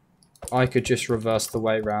I could just reverse the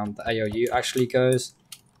way around the ALU actually goes,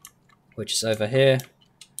 which is over here.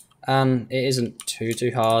 And it isn't too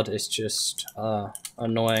hard, it's just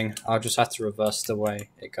annoying. I'll just have to reverse the way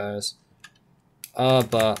it goes.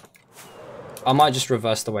 But I might just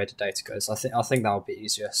reverse the way the data goes. I think that would be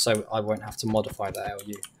easier, so I won't have to modify the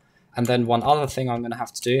ALU. And then one other thing I'm going to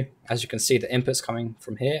have to do, as you can see, the input's coming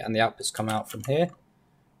from here and the outputs come out from here.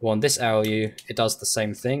 Well, on this ALU, it does the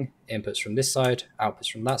same thing. Inputs from this side, outputs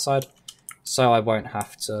from that side. So I won't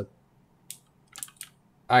have to...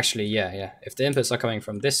 Actually, yeah. If the inputs are coming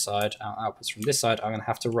from this side, outputs from this side, I'm going to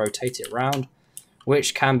have to rotate it around,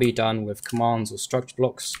 which can be done with commands or structure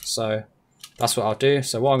blocks. So that's what I'll do.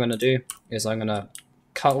 So what I'm going to do is I'm going to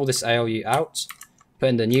cut all this ALU out, put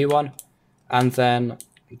in the new one, and then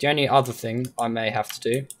the only other thing I may have to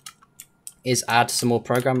do is add some more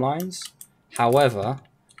program lines. However,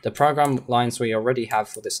 the program lines we already have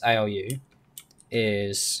for this ALU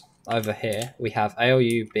is over here. We have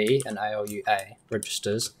ALU B and ALU A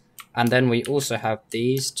registers, and then we also have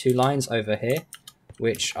these 2 lines over here,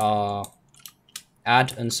 which are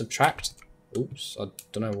add and subtract. Oops, I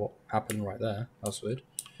don't know what happened right there. That's weird.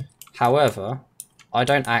 However, I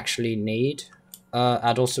don't actually need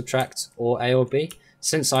add or subtract or A or B.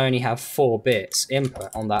 Since I only have 4 bits input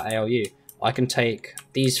on that ALU, I can take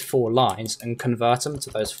these 4 lines and convert them to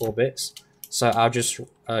those 4 bits. So I'll just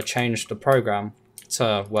change the program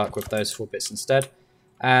to work with those 4 bits instead.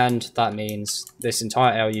 And that means this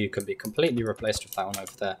entire ALU can be completely replaced with that one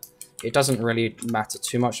over there. It doesn't really matter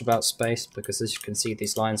too much about space because, as you can see,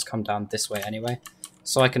 these lines come down this way anyway.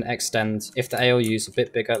 So I can extend, if the ALU is a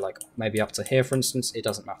bit bigger, like maybe up to here for instance, it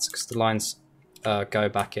doesn't matter because the lines go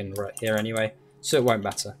back in right here anyway, so it won't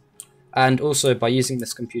matter. And also by using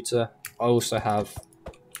this computer, I also have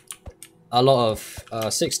a lot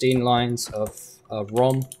of 16 lines of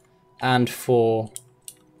ROM and 4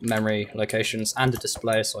 memory locations and a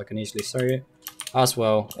display, so I can easily show you, as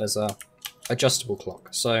well as a adjustable clock.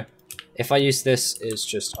 So if I use this, it's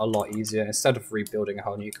just a lot easier. Instead of rebuilding a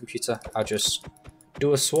whole new computer, I'll just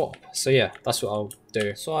do a swap. So yeah, that's what I'll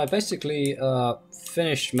do. So I basically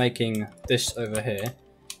finished making this over here,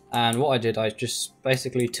 and what I did, I just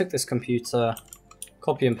basically took this computer,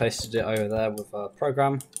 copy and pasted it over there with a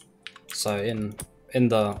program. So in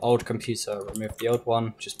the old computer, removed the old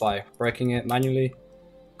one just by breaking it manually,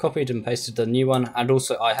 copied and pasted the new one, and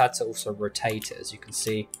also I had to also rotate it. As you can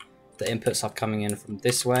see, the inputs are coming in from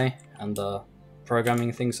this way and the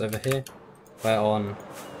programming things over here, where on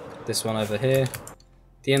this one over here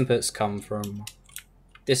the inputs come from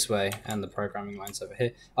this way and the programming lines over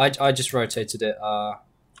here. I just rotated it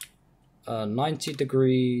 90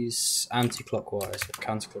 degrees anti-clockwise or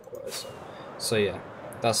counterclockwise. So yeah,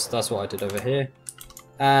 that's what I did over here.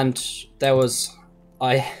 And there was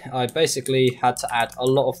I basically had to add a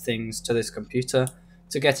lot of things to this computer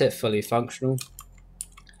to get it fully functional.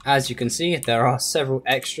 As you can see, there are several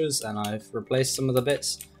extras, and I've replaced some of the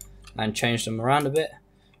bits and changed them around a bit.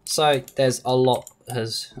 So there's a lot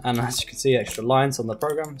and as you can see, extra lines on the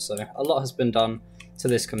program. So a lot has been done to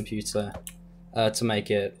this computer to make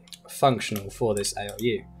it functional for this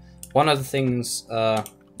ALU. One of the things that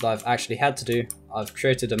I've actually had to do, I've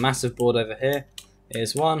created a massive board over here.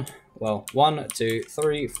 Here's 1, 2,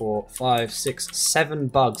 3, 4, 5, 6, 7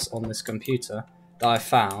 bugs on this computer that I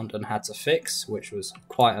found and had to fix, which was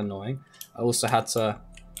quite annoying. I also had to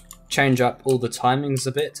change up all the timings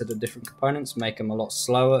a bit to the different components, make them a lot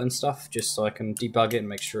slower and stuff, just so I can debug it and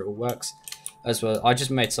make sure it all works. As well, I just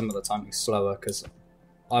made some of the timings slower because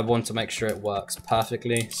I want to make sure it works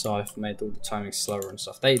perfectly, so I've made all the timings slower and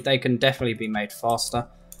stuff. They can definitely be made faster,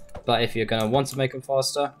 but if you're going to want to make them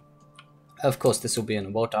faster, of course this will be in the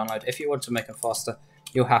world download. If you want to make them faster,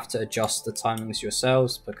 you'll have to adjust the timings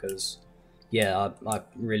yourselves because, yeah, I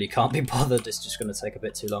really can't be bothered. It's just going to take a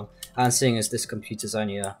bit too long. And seeing as this computer's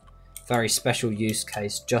only a very special use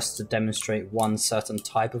case just to demonstrate one certain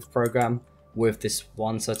type of program with this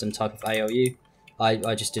one certain type of ALU,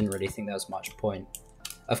 I just didn't really think there was much point.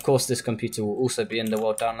 Of course, this computer will also be in the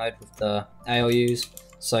world download with the ALUs,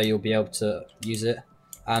 so you'll be able to use it.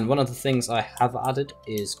 And one of the things I have added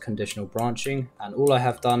is conditional branching, and all I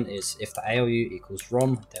have done is if the ALU equals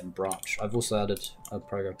ROM, then branch. I've also added a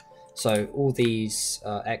program. So all these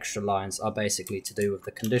extra lines are basically to do with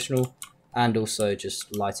the conditional, and also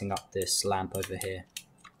just lighting up this lamp over here.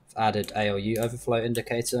 I've added ALU overflow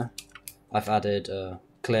indicator. I've added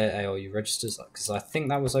clear ALU registers, because I think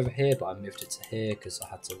that was over here, but I moved it to here because I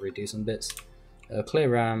had to redo some bits. Clear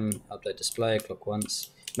RAM, update display, clock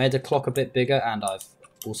once. Made the clock a bit bigger, and I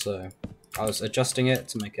was adjusting it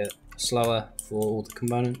to make it slower for all the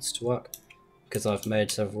components to work, because I've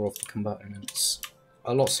made several of the components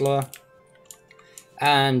a lot slower.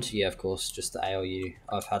 And yeah, of course, just the ALU.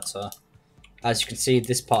 I've had to, as you can see,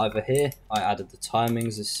 this part over here, I added the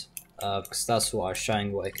timings, because that's what I was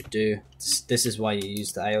showing what it could do. This is why you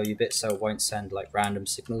use the ALU bit, so it won't send like random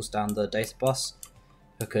signals down the data bus,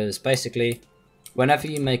 because basically, whenever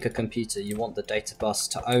you make a computer, you want the data bus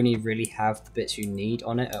to only really have the bits you need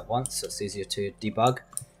on it at once, so it's easier to debug.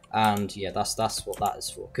 And yeah, that's what that is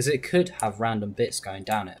for, because it could have random bits going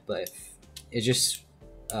down it, but if it just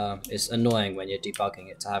it's annoying when you're debugging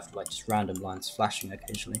it to have like just random lines flashing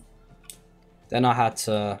occasionally. Then I had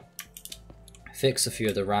to fix a few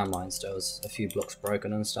of the RAM lines. There was a few blocks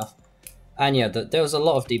broken and stuff, and yeah, there was a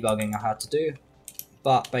lot of debugging I had to do,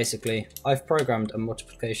 but basically I've programmed a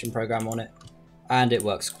multiplication program on it, and it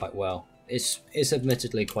works quite well. It's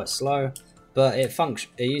admittedly quite slow, but it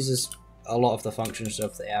uses a lot of the functions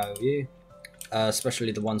of the ALU,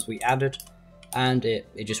 especially the ones we added, and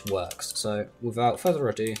it just works. So without further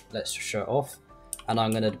ado, let's just show it off. And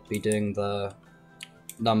I'm going to be doing the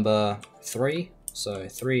number 3, so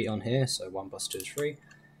 3 on here, so 1 plus 2 is 3.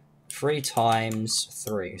 3 times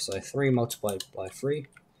 3, so 3 multiplied by 3,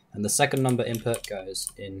 and the second number input goes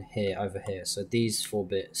in here, over here. So these 4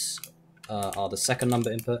 bits are the second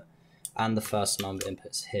number input, and the first number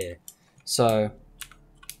input's here. So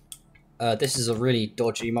this is a really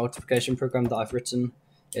dodgy multiplication program that I've written.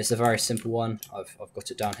 It's a very simple one. I've got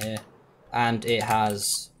it down here, and it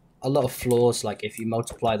has a lot of flaws. Like if you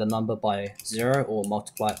multiply the number by 0 or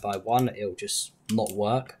multiply it by 1, it'll just not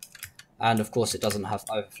work. And of course, it doesn't have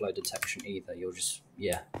overflow detection either. You'll just,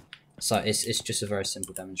 yeah. So it's just a very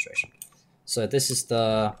simple demonstration. So this is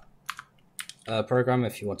the program.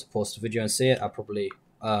 If you want to pause the video and see it, I'll probably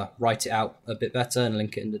write it out a bit better and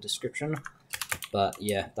link it in the description. But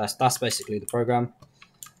yeah, that's basically the program.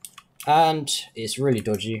 And it's really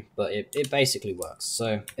dodgy, but it basically works.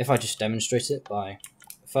 So if I just demonstrate it by,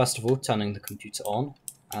 first of all, turning the computer on,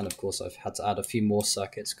 and of course I've had to add a few more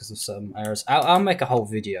circuits because of some errors. I'll make a whole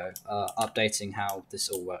video updating how this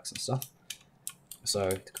all works and stuff. So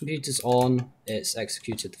the computer's on, it's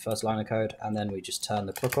executed the first line of code, and then we just turn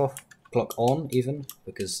the clock on even,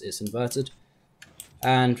 because it's inverted.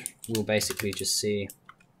 And we'll basically just see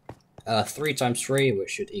 3 times 3, which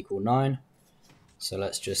should equal 9. So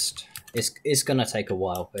let's just, it's gonna take a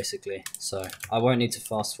while basically. So I won't need to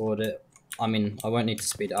fast forward it. I mean, I won't need to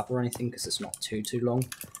speed it up or anything because it's not too long.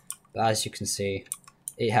 But as you can see,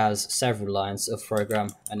 it has several lines of program,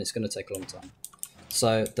 and it's gonna take a long time.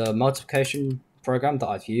 So the multiplication program that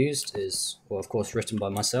I've used is, well, of course, written by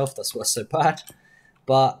myself. That's what's so bad.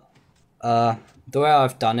 But the way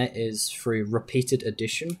I've done it is through repeated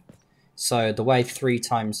addition. So the way 3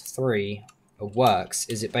 times 3 works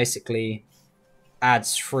is it basically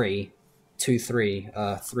adds 3 to 3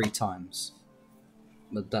 3 times.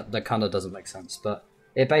 But that kind of doesn't make sense. But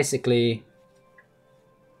it basically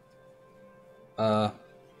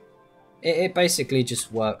it basically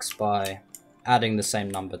just works by adding the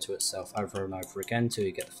same number to itself over and over again till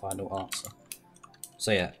you get the final answer.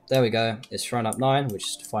 So yeah, there we go. It's thrown up 9, which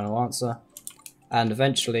is the final answer, and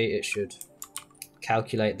eventually it should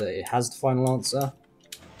calculate that it has the final answer,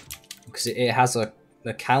 because it has a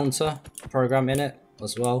counter program in it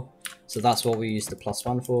as well. So that's what we use the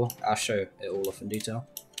 +1 for. I'll show it all off in detail.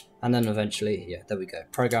 And then eventually, yeah, there we go.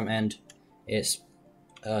 Program end. It's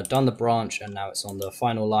done the branch, and now it's on the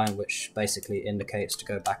final line, which basically indicates to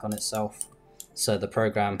go back on itself. So the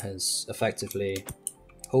program has effectively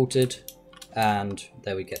halted, and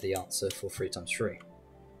there we get the answer for 3 times 3.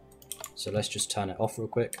 So let's just turn it off real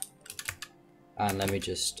quick. And let me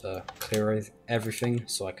just clear everything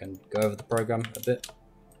so I can go over the program a bit.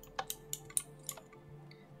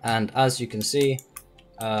 And as you can see,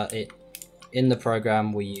 in the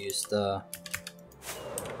program we use the,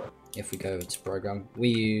 if we go over to program, we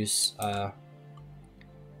use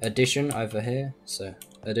addition over here, so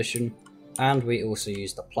addition, and we also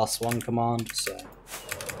use the +1 command. So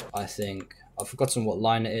I think I've forgotten what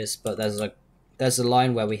line it is, but there's a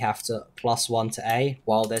line where we have to +1 to A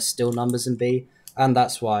while there's still numbers in B, and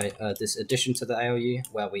that's why this addition to the ALU,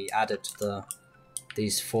 where we added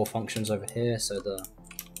these 4 functions over here. So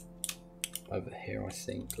over here, I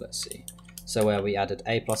think, let's see. So where we added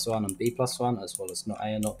A +1 and B +1, as well as not A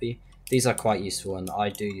and not B. These are quite useful, and I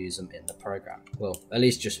do use them in the program. Well, at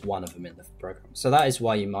least just one of them in the program. So that is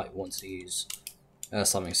why you might want to use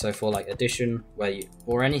something. So for like addition,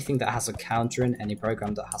 or anything that has a counter in, any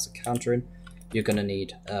program that has a counter in, you're going to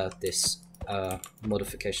need this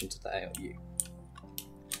modification to the ALU.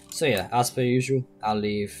 So yeah, as per usual, I'll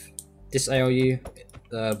leave this ALU,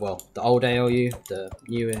 well, the old ALU, the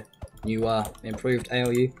newer improved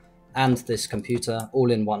ALU, and this computer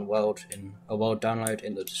all in one world, in a world download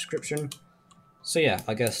in the description. So yeah,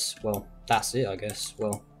 I guess, well, that's it, I guess.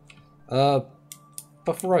 Well,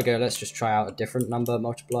 before I go, let's just try out a different number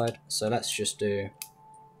multiplied. So let's just do,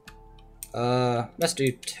 let's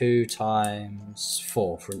do 2 times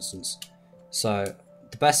 4, for instance. So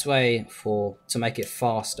the best way to make it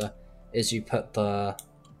faster is you put the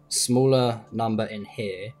smaller number in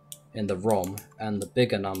here in the ROM, and the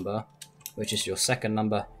bigger number, which is your second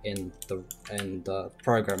number, in the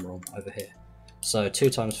program ROM over here. So 2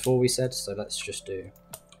 times 4 we said, so let's just do,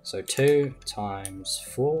 so 2 times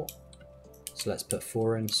 4, so let's put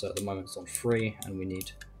 4 in. So at the moment it's on 3 and we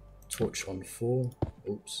need torch on 4.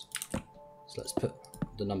 Oops. So let's put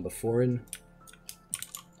the number 4 in.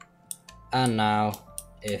 And now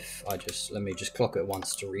if I let me just clock it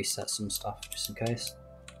once to reset some stuff just in case.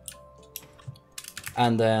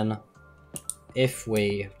 And then if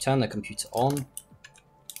we turn the computer on,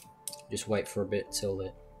 just wait for a bit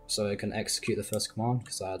so it can execute the first command,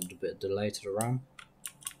 because I added a bit of delay to the RAM.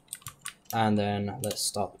 And then let's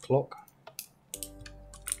start the clock.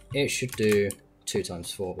 It should do 2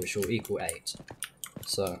 times 4, which will equal 8.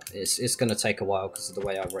 So it's going to take a while because of the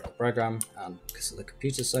way I wrote the program and because of the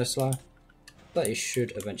computer so slow, but it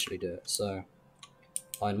should eventually do it. So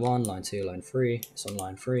line 1, line 2, line 3, it's on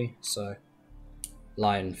line 3. So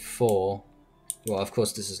line 4, well, of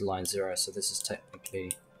course this is line 0, so this is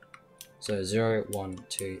technically, so 0, 1,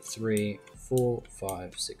 2, 3, 4,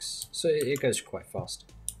 5, 6, so it goes quite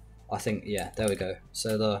fast. I think, yeah, there we go.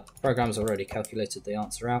 So the program's already calculated the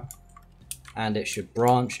answer out, and it should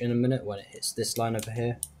branch in a minute when it hits this line over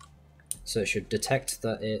here. So it should detect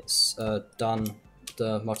that it's done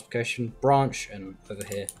the multiplication, branch, and over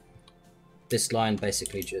here, this line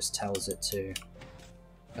basically just tells it to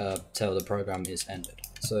tell the program is ended.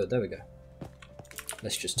 So there we go.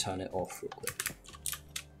 Let's just turn it off real quick,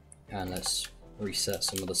 and let's reset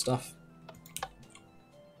some of the stuff.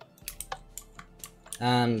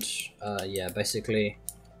 And yeah, basically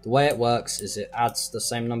the way it works is it adds the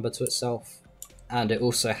same number to itself, and it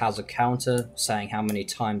also has a counter saying how many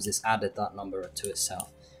times it's added that number to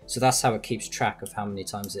itself. So that's how it keeps track of how many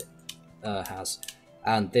times it has.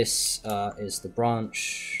 And this is the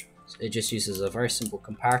branch. It just uses a very simple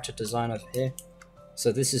comparator design over here.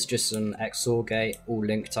 So this is just an XOR gate all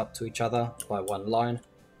linked up to each other by one line.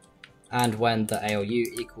 And when the ALU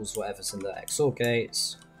equals whatever's in the XOR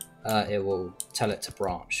gates, it will tell it to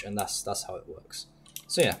branch, and that's how it works.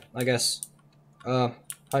 So yeah, I guess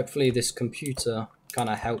hopefully this computer kind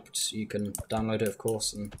of helped. You can download it, of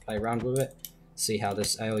course, and play around with it, see how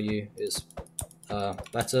this ALU is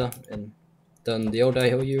better than the old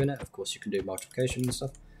ALU in it. Of course, you can do multiplication and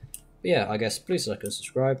stuff. But yeah, I guess please like and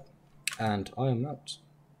subscribe, and I am out.